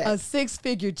paycheck, a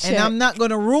 6-figure check. And I'm not going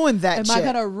to ruin that Am check. I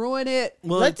going to ruin it?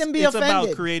 Well, Let them be it's offended.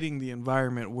 about creating the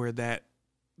environment where that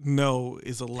no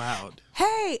is allowed.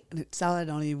 Hey, so I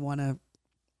don't even want to.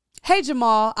 Hey,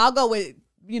 Jamal, I'll go with,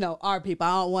 our people. I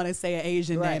don't want to say an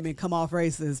Asian name and come off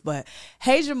racist, but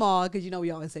hey, Jamal, because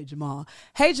we always say Jamal.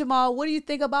 Hey, Jamal, what do you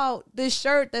think about this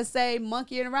shirt that say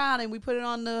monkeying around and we put it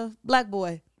on the black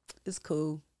boy? It's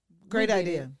cool. Great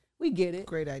idea. We get it.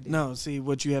 Great idea. No, see,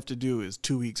 what you have to do is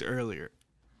 2 weeks earlier.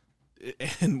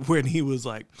 And when he was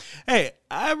like, hey,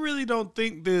 I really don't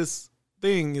think this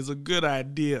thing is a good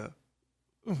idea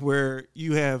where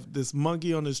you have this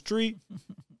monkey on the street.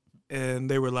 And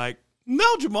they were like, no,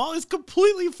 Jamal, it's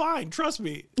completely fine. Trust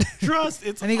me.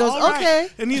 It's And he goes, all right." okay.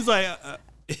 And he's like,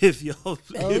 if y'all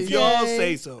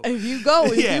say so. If you go,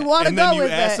 if you want to and go then you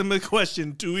with ask that. him a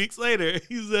question 2 weeks later.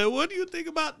 He said, what do you think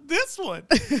about this one?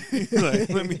 He's like,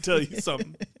 let me tell you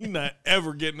something. You're not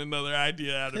ever getting another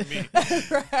idea out of me.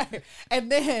 Right.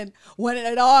 And then when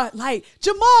it all like,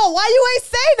 Jamal, why you ain't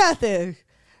say nothing?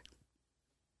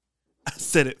 I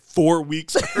said it 4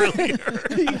 weeks earlier.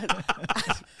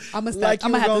 I'm gonna Like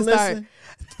you have to gonna start listen?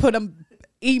 put them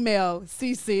email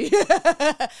CC.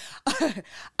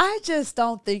 I just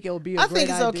don't think it'll be. I think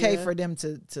it's okay idea. for them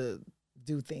to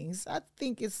do things. I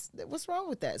think what's wrong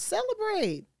with that?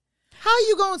 Celebrate. How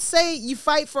you gonna say you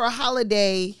fight for a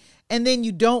holiday and then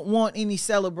you don't want any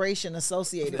celebration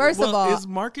associated? First of all, is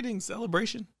marketing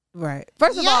celebration? Right.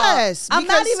 First of Yes, all, I'm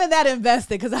not because- even that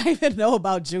invested because I even know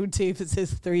about Juneteenth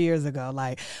since 3 years ago.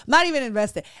 Like, I'm not even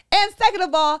invested. And second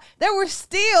of all, there were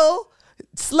still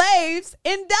slaves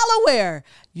in Delaware.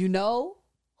 You know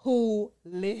who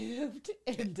lived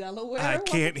in Delaware? I once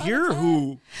can't upon a hear time?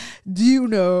 who. Do you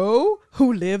know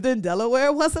who lived in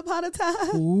Delaware once upon a time?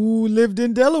 Who lived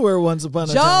in Delaware once upon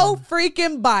a Joe time?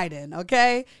 freaking Biden,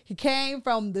 okay? He came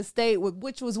from the state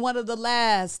which was one of the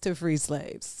last to free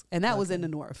slaves, and that was in the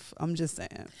North. I'm just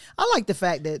saying. I like the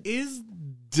fact that Is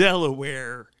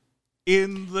Delaware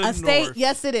in the A state, north?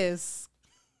 yes, it is.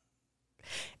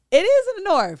 It is in the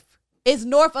North. It's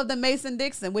north of the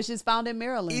Mason-Dixon, which is found in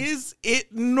Maryland. Is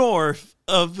it north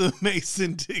of the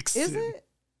Mason-Dixon? Is it?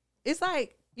 It's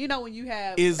like, when you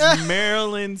have... Is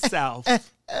Maryland south?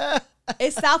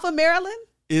 It's south of Maryland?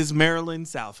 Is Maryland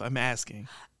south? I'm asking.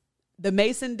 The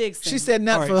Mason-Dixon. she said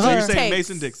not All right, for so her. you're saying Dictates.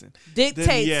 Mason-Dixon. Dictates.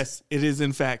 Then yes, it is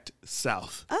in fact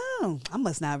south. Oh,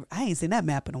 I ain't seen that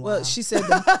map in a while. Well, she said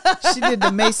she did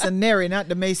the Masonry, not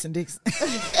the Mason-Dixon.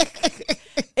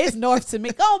 It's north to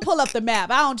me. Go and pull up the map.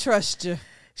 I don't trust you.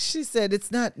 She said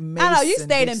it's not Mason. I know you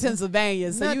stayed in Dixon.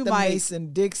 Pennsylvania, so Not you the might.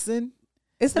 Mason-Dixon.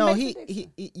 It's the No,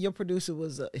 Mason-Dixon. your producer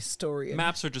was a historian.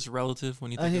 Maps are just relative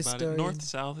when you A think about historian. it. North to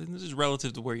south, it's just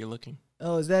relative to where you're looking.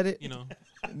 Oh, is that it? You know,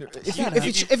 If you Shut turn up. it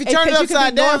Hey, 'cause you could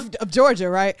upside be down, north of Georgia,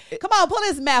 right? Come on, pull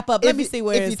this map up. Let me see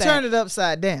where if it's you turn at. it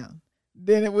upside down,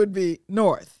 then it would be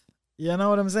north. You know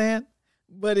what I'm saying?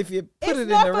 But if you put It's it in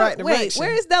north the of- right Wait, direction,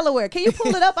 where is Delaware? Can you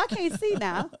pull it up? I can't see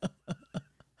now.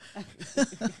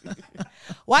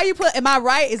 Why you put? Am I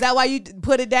right? Is that why you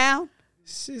put it down,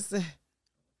 she said,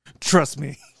 Trust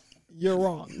me. "You're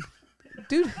wrong."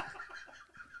 dude?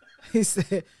 He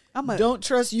said, "Don't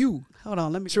trust you. Hold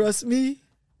on. Let me Trust me."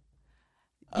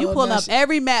 You Oh, pull now up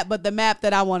every map, but the map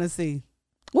that I want to see.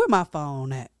 Where my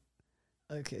phone at?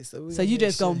 Okay, so So you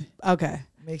just go gonna okay?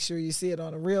 make sure you see it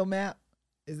on a real map.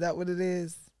 Is that what it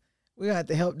is? We're gonna have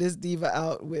to help this diva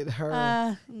out with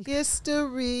her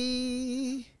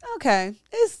history. Okay,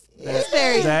 it's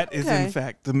very. That is okay. in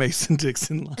fact the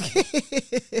Mason-Dixon line.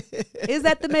 Is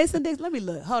that the Mason-Dixon? Let me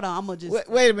look. Hold on. I'm gonna just.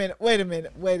 Wait a minute.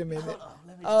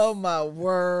 Oh my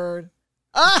word.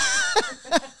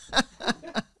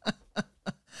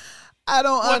 I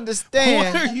don't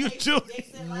understand What are you doing?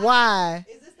 why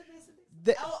Is this the Mason-Dixon?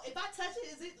 the- Oh, if I touch it,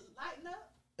 is it lighting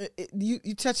up?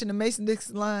 you touching the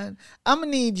Mason-Dixon line. I'm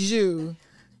gonna need you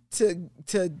to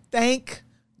thank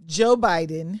Joe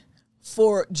Biden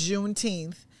for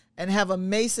Juneteenth and have a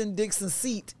Mason-Dixon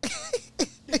seat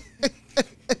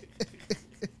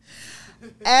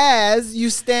as you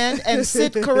stand and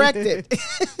sit corrected.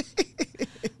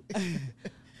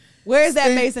 Where's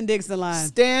that Mason-Dixon line?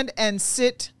 Stand and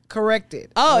sit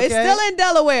corrected. Oh, okay? it's still in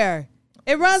Delaware.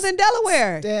 It runs in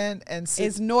Delaware. Stand and sit.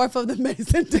 It's north of the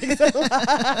Mason-Dixon line.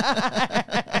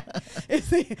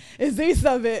 It's east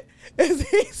of it.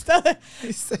 It's east of it.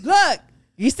 Look,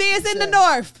 you see it's in the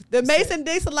north. The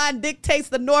Mason-Dixon line dictates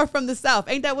the north from the south.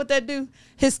 Ain't that what that do?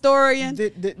 Historian.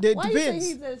 It Why you depends.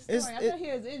 say he's a historian? I thought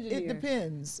he was an engineer. It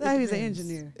depends. I thought he was an depends.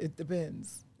 engineer. It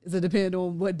depends. Does it depend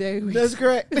on what day? That's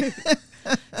correct.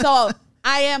 So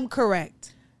I am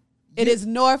correct. It is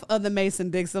north of the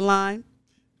Mason-Dixon line,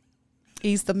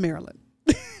 east of Maryland.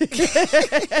 There's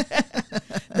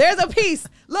a piece.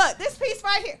 Look, this piece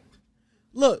right here.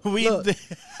 Look, We- look.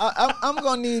 I'm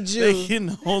gonna need They you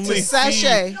can only to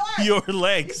sashay. see your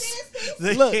legs.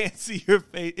 They Look. can't see your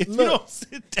face. If you Look. don't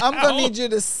sit down, I'm gonna need you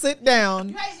to sit down.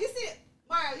 You see it,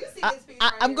 Mario? You see this piece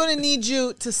I'm gonna need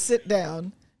you to sit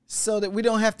down so that we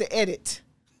don't have to edit.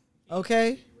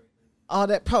 Okay? All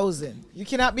that posing. You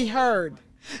cannot be heard.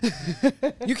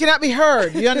 You cannot be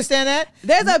heard. You understand that?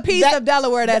 There's a piece of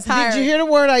Delaware that's higher. Did you hear the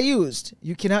word I used?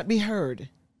 You cannot be heard.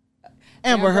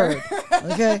 Amber Heard.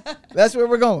 Okay? That's where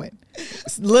we're going.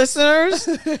 Listeners,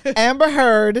 Amber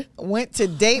Heard went to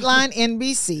Dateline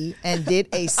NBC and did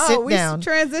a sit-down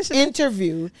transitioning.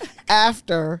 interview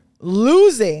after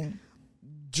losing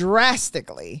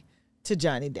drastically to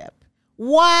Johnny Depp.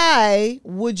 Why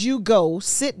would you go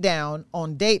sit down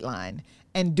on Dateline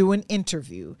and do an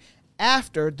interview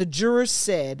after the jurors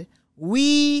said,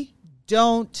 "We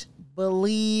don't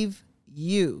believe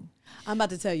you"? I'm about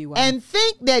to tell you why. And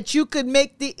think that you could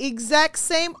make the exact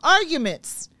same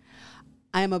arguments.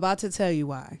 I am about to tell you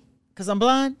why. Because I'm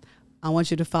blind? I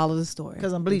want you to follow the story.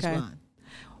 Because I'm bleach blind.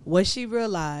 What she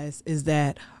realized is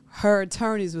that her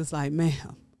attorneys was like,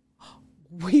 ma'am,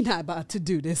 we not about to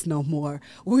do this no more.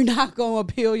 We're not going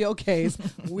to appeal your case.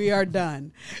 We are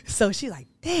done. So she's like,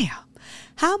 damn,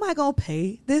 how am I going to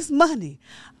pay this money?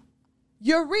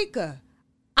 Eureka.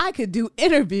 I could do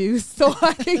interviews so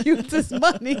I can use this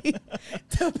money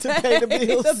to pay the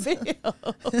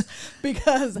bills.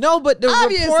 Because no, but the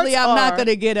obviously I'm not are going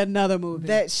to get another movie.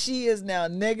 that she is now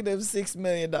negative $6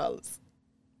 million.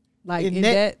 Like in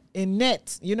net, in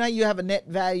net. You know how you have a net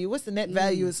value. What's the net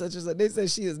value of such and such? They said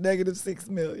she is negative $6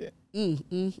 million.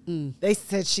 They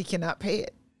said she cannot pay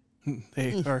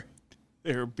it.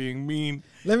 they're being mean.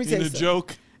 Let me tell you in a something.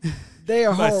 joke They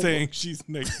are by horrible. saying she's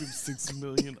negative $6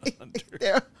 million under.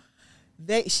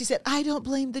 She said, I don't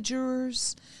blame the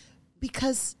jurors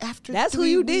because after That's who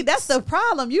 3 you did. weeks- That's the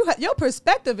problem. Your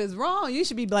perspective is wrong. You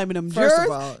should be blaming them First of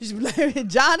jurors. all- You should be blaming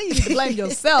Johnny. You need to blame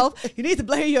yourself. You need to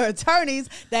blame your attorneys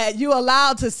that you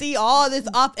allowed to see all this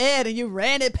op-ed and you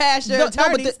ran it past your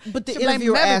attorneys. but the You should blame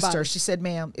interviewer asked everybody. her, she said,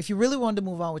 ma'am, if you really wanted to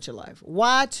move on with your life,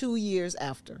 why 2 years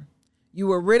after you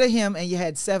were rid of him and you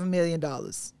had $7 million?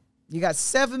 You got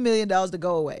 $7 million to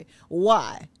go away.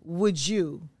 Why would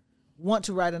you want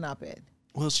to write an op-ed?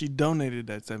 Well, she donated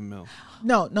that $7 million.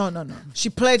 No. She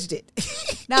pledged it.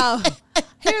 Now,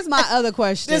 here's my other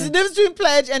question. There's a difference between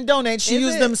pledge and donate. She Is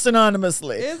used it? them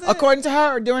synonymously. Is it? According to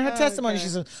her, during her testimony, Okay. she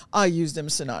said, I use them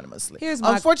synonymously. Here's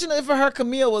my- Unfortunately for her,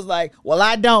 Camille was like, well,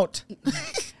 I don't.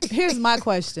 Here's my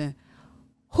question.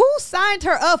 Who signed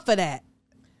her up for that?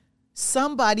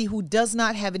 Somebody who does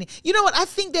not have any. You know what? I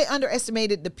think they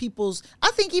underestimated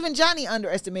I think even Johnny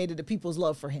underestimated the people's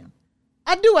love for him.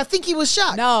 I do. I think he was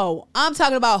shocked. No, I'm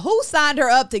talking about who signed her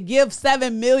up to give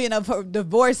 $7 million of her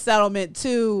divorce settlement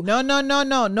to. No.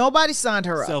 Nobody signed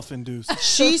her up. Self-induced.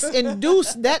 She's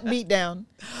induced that beatdown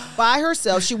by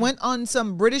herself. She went on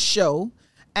some British show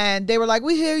and they were like,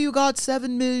 we hear you got $7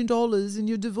 million in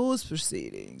your divorce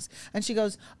proceedings. And she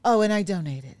goes, oh, and I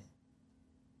donated.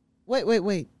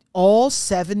 Wait. All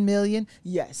 7 million?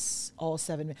 Yes, all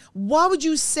 7 million. Why would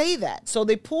you say that? So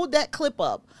they pulled that clip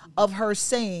up of her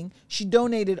saying she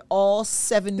donated all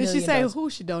 $7 million. Did she say who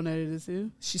she donated it to?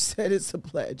 She said it's a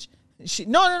pledge.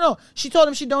 No. She told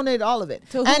him she donated all of it.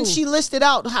 To who? And she listed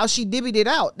out how she divvied it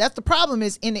out. That's the problem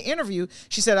is in the interview,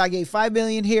 she said, I gave $5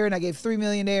 million here and I gave $3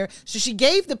 million there. So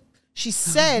she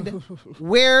said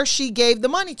where she gave the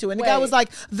money to. And the guy Wait. was like,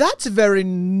 that's very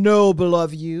noble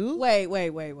of you. Wait.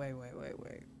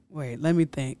 Let me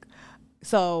think.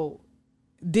 So,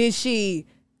 did she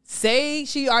say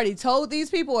she already told these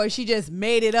people, or she just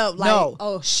made it up? Like, No,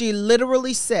 oh, she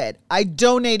literally said, I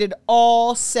donated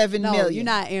all $7 no, million. you're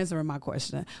not answering my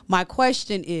question. My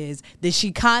question is, did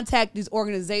she contact these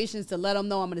organizations to let them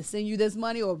know I'm going to send you this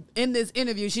money? Or in this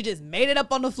interview, she just made it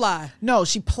up on the fly? No,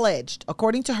 she pledged.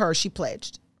 According to her, she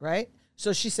pledged, right?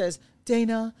 So she says,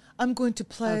 Dana, I'm going to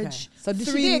pledge So she $3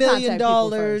 did million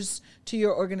contact people to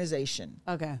your organization.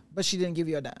 Okay. But she didn't give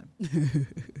you a dime.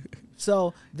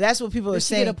 So that's what people are Did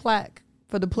she saying. get a plaque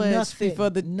for the pledge Nothing, before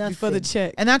the nothing.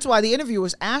 check? And that's why the interviewer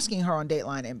was asking her on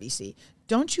Dateline NBC,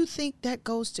 don't you think that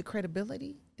goes to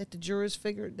credibility? That the jurors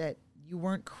figured that you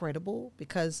weren't credible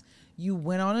because you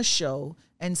went on a show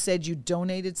and said you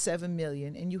donated $7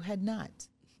 million and you had not.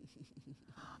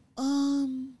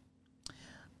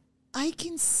 I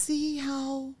can see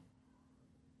how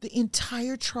the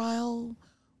entire trial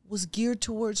was geared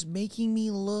towards making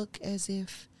me look as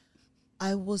if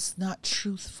I was not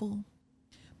truthful.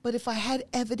 But if I had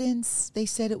evidence, they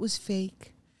said it was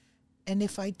fake. And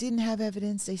if I didn't have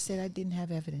evidence, they said I didn't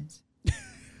have evidence.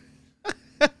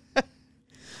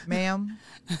 Ma'am,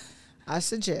 I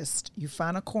suggest you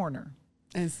find a corner,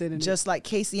 And sit in just like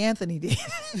Casey Anthony did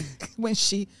when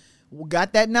she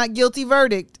got that not guilty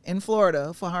verdict in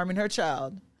Florida for harming her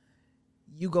child.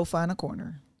 You go find a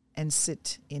corner and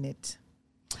sit in it.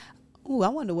 Ooh, I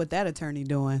wonder what that attorney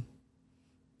doing.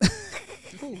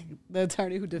 The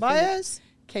attorney who defended Baez?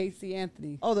 Casey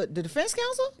Anthony. Oh, the defense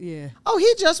counsel? Yeah. Oh,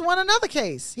 he just won another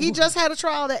case. He just had a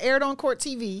trial that aired on Court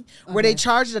TV where they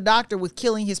charged a doctor with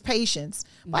killing his patients.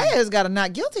 Baez got a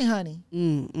not guilty, honey.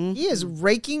 He is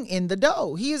raking in the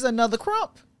dough. He is another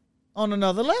Crump on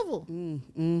another level.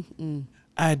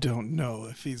 I don't know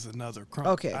if he's another Crump.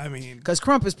 Okay. I mean, Because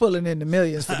Crump is pulling in the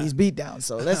millions for these beatdowns,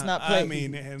 so let's not play. I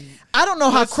mean, and I don't know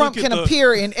how let's Crump look at can the-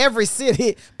 appear in every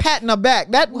city patting her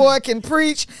back. That boy can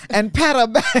preach and pat her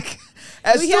back.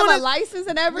 As Do he soon have as- a license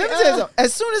and every? Let me tell you something.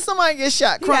 As soon as somebody gets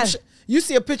shot, Crump, Yeah. you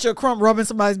see a picture of Crump rubbing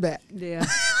somebody's back. Yeah.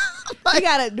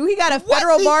 Like, Do he got a What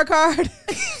federal the- bar card?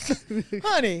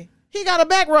 honey, he got a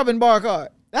back rubbing bar card.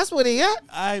 That's what he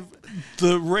got.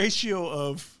 the ratio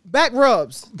of Back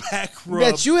rubs back rub.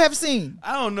 that you have seen.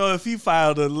 I don't know if he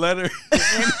filed a letter or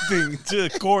anything to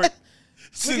court here.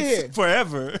 since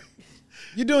forever.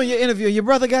 You're doing your interview. Your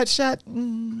brother got shot.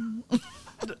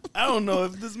 I don't know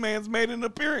if this man's made an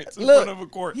appearance in Look, front of a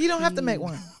court. he don't have to make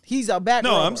one. He's a back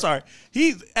No, rubber. I'm sorry.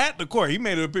 He's at the court. He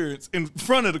made an appearance in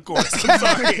front of the court. I'm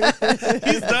sorry.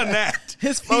 He's done that.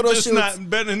 His photo He's just shoots not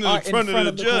been in are front of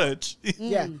the judge.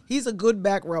 Yeah, he's a good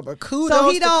back rubber. Kudos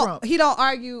So he to Crump. don't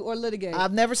argue or litigate.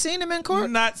 I've never seen him in court.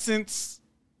 Not since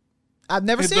I've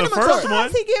never the seen him in first court. one.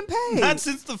 How's he getting paid? not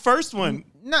since the first one.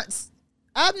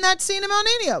 I've not seen him on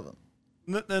any of them.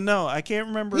 No, I can't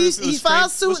remember. He's- if it was he filed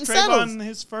Tra- suit was and Trayvon settles.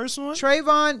 his first one.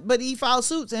 Trayvon, but he filed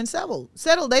suits and settled.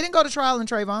 They didn't go to trial in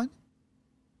Trayvon.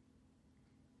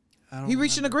 I don't He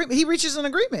reached an remember. agreement. He reaches an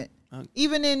agreement. Okay.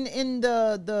 Even in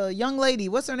the young lady,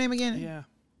 what's her name again? Yeah.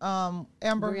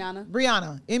 Amber.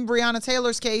 Breonna. In Breonna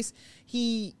Taylor's case,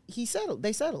 he settled.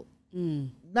 They settled.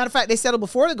 Matter of fact, they settled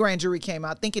before the grand jury came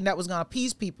out, thinking that was going to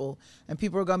appease people and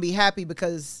people were going to be happy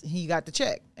because he got the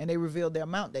check, and they revealed the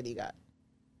amount that he got.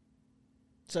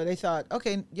 So they thought,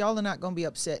 okay, y'all are not going to be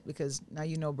upset because now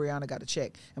you know Breonna got a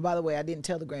check. And by the way, I didn't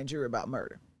tell the grand jury about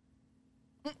murder.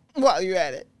 While you're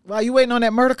at it, while you waiting on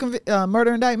that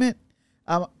murder indictment,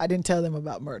 I didn't tell them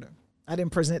about murder. I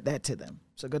didn't present that to them.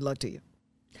 So good luck to you.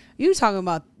 You talking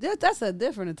about that's a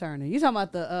different attorney. You talking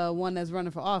about the one that's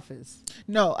running for office?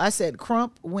 No, I said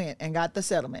Crump went and got the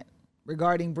settlement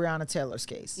regarding Breonna Taylor's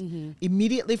case.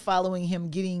 Immediately following him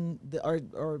getting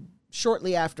or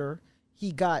shortly after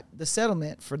he got the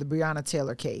settlement for the Breonna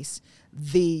Taylor case,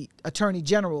 the attorney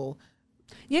general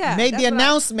Yeah, made that's the what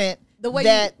announcement the way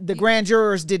that you- the grand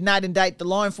jurors did not indict the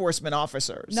law enforcement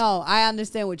officers. No, I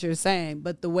understand what you're saying,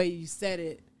 but the way you said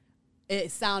it,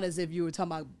 it sounded as if you were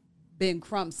talking about Ben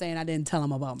Crump saying I didn't tell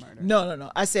him about murder. No.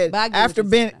 I said But I get after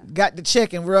what you're Ben saying. got the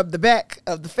check and rubbed the back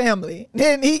of the family,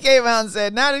 then he came out and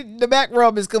said, now that the back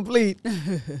rub is complete.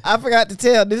 I forgot to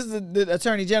tell. This is the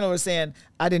attorney general was saying,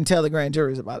 I didn't tell the grand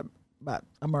juries about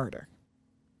a murder.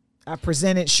 I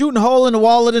presented shooting a hole in the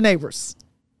wall of the neighbors.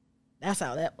 That's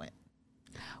how that went.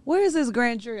 Where is this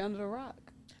grand jury under the rock?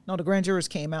 No, the grand jurors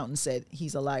came out and said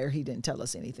he's a liar. He didn't tell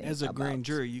us anything. As a about grand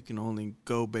jury, you can only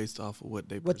go based off of what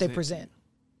they present.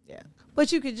 Yeah.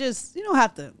 But you could just, you don't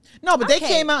have to. No, but I they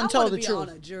can't- came out and I told wanna the be truth. on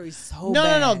a jury so No.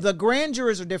 bad. The grand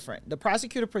jurors are different. The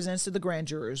prosecutor presents to the grand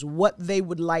jurors what they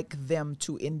would like them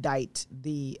to indict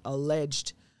the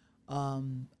alleged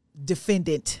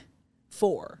defendant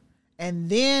for. And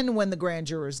then when the grand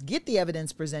jurors get the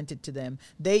evidence presented to them,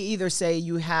 they either say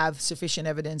you have sufficient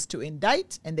evidence to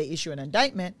indict, and they issue an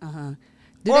indictment. Do Or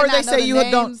they, not they know say the you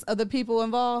names don't- of the people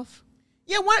involved?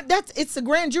 Yeah, it's the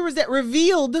grand jurors that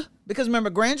revealed, because remember,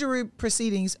 grand jury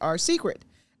proceedings are secret.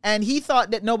 And he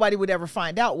thought that nobody would ever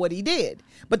find out what he did.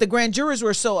 But the grand jurors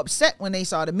were so upset when they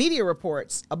saw the media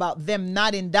reports about them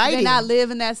not Do indicting they not live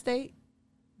in that state?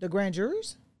 the grand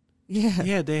jurors. Yeah.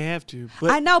 Yeah, they have to.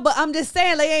 But I know, but I'm just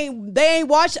saying they ain't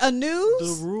watch a the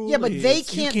news. rule Yeah, but is they you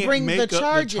can't bring make the up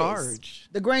charges. charge.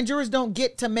 The grand jurors don't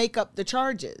get to make up the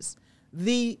charges.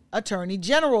 The attorney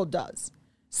general does.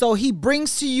 So he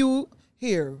brings to you,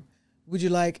 here, would you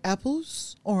like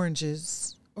apples,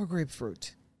 oranges, or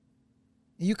grapefruit?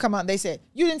 You come out and they say,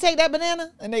 you didn't take that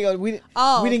banana? And they go, we didn't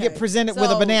Okay. get presented with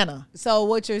a So- banana. So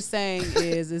what you're saying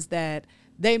is that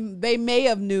they may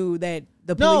have knew that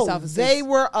the police No, officers. they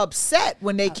were upset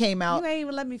when they came out. You ain't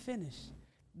even let me finish.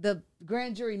 The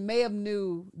grand jury may have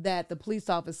knew that the police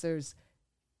officers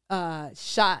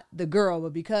shot the girl,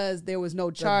 but because there was no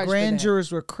charge, The for grand that,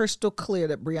 jurors were crystal clear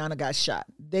that Breonna got shot.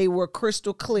 They were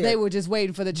crystal clear. they were just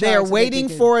waiting for the charge. They're so they waiting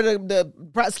could for the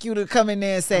prosecutor to come in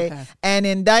there and say, Okay. and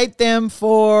indict them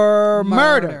for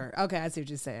murder. Okay, I see what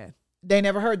you're saying. They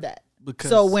never heard that. Because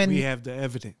So when- we have the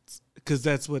evidence. Because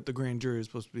that's what the grand jury is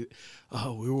supposed to be.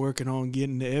 Oh, we're working on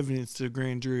getting the evidence to the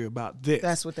grand jury about this.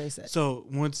 That's what they said. So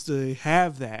once they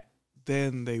have that,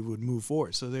 then they would move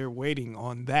forward. So they're waiting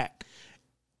on that.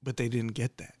 But they didn't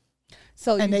get that.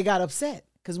 So And they got upset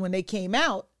because when they came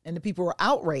out and the people were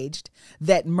outraged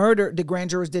that murder, the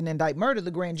grand jurors didn't indict murder, the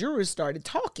grand jurors started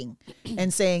talking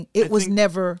and saying it was think-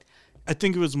 never I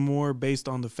think it was more based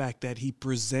on the fact that he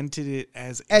presented it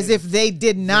as if they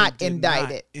did they not did indict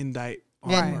not it. indict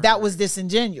on And murder. that was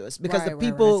disingenuous because Right, the right, right.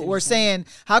 I people see what were you're saying.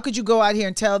 saying, how could you go out here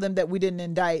and tell them that we didn't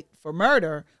indict for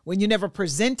murder when you never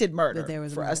presented murder That there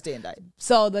was a for murder. us to indict?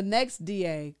 So the next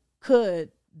DA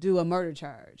could do a murder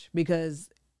charge because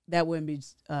that wouldn't be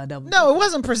double. No, it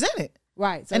wasn't presented.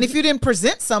 Right. So And if you didn't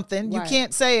present something, you Right.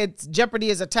 can't say it's jeopardy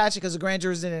is attached because the grand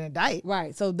jurors didn't indict.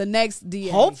 right. So the next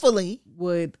DA Hopefully,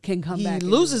 can come he back. and do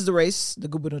loses the race, the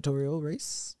gubernatorial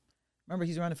race. Remember,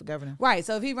 he's running for governor. it. Right.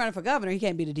 So if he's running for governor, he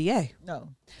can't be the DA. No,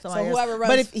 So somebody else. whoever But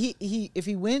runs- if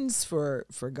he wins for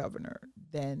governor,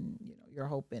 then you're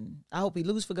hoping. I hope he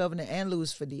lose for governor and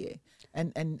lose for DA,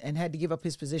 and had to give up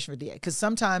his position for DA. Because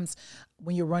sometimes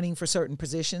when you're running for certain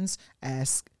positions,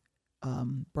 ask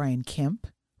Brian Kemp,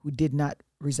 who did not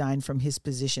resign from his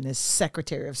position as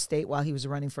Secretary of State while he was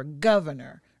running for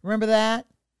governor. Remember that?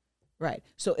 Right.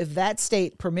 So if that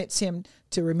state permits him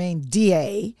to remain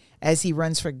DA as he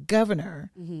runs for governor,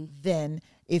 then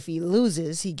if he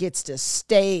loses, he gets to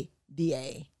stay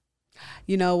DA.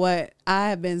 You know what? I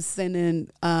have been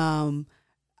sending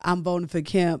I'm voting for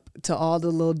Kemp to all the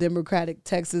little Democratic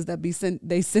texts that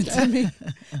they sent to me.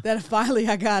 That finally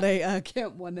I got a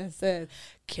Kemp one that said,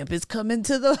 Kemp is coming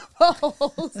to the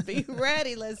polls. Be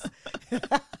ready. Let's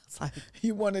it's like,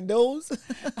 You wanted those?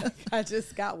 I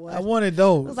just got one. I wanted I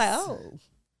those. was like, oh,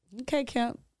 okay,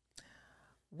 Kemp.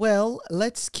 Well,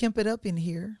 let's Kemp it up in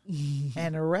here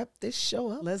and wrap this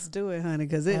show up Let's do it, honey,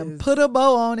 because it and is. put a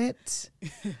bow on it,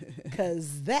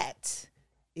 because that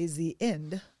is the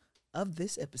end of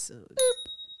this episode.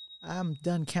 I'm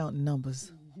done counting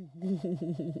numbers.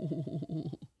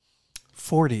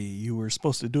 40. You were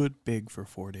supposed to do it big for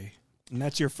 40. And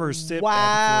that's your first sip.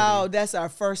 Wow, that's our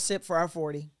first sip for our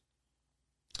 40.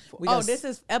 We Oh, got this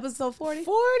is episode 40?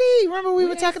 40. Remember we were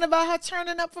didn't- talking about how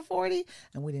turning up for 40,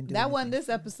 and we didn't do That anything. wasn't this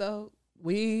episode.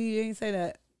 We ain't say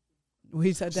that.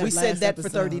 We said that We said last that for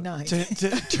episode. 39.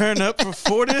 Turn up for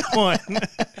 41. We're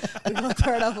going to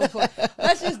turn up for 40.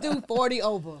 Let's just do 40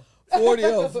 over. 40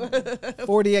 over.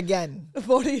 40 again.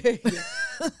 40.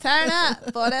 Turn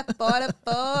up. 40, 40,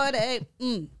 40.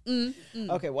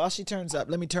 Okay, while she turns up,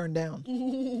 let me turn down.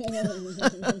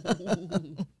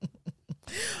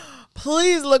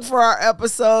 Please look for our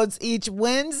episodes each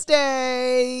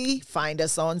Wednesday. Find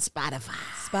us on Spotify,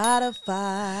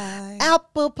 Spotify.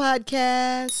 Apple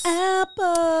Podcasts,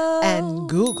 Apple. and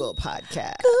Google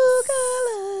Podcasts.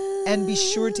 Google. And be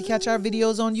sure to catch our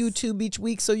videos on YouTube each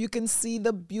week so you can see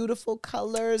the beautiful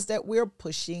colors that we're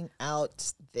pushing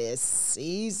out this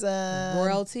season.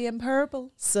 Royalty and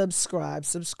purple. Subscribe.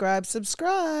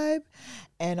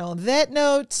 And on that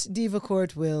note, Diva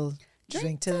Court will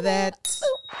drink to that.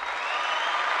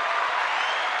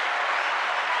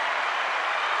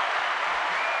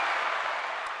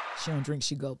 She don't drink,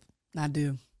 she gulp. I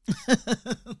do.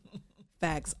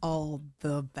 Facts, all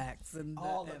the facts. And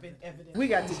All of it evident. We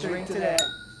got to drink to that.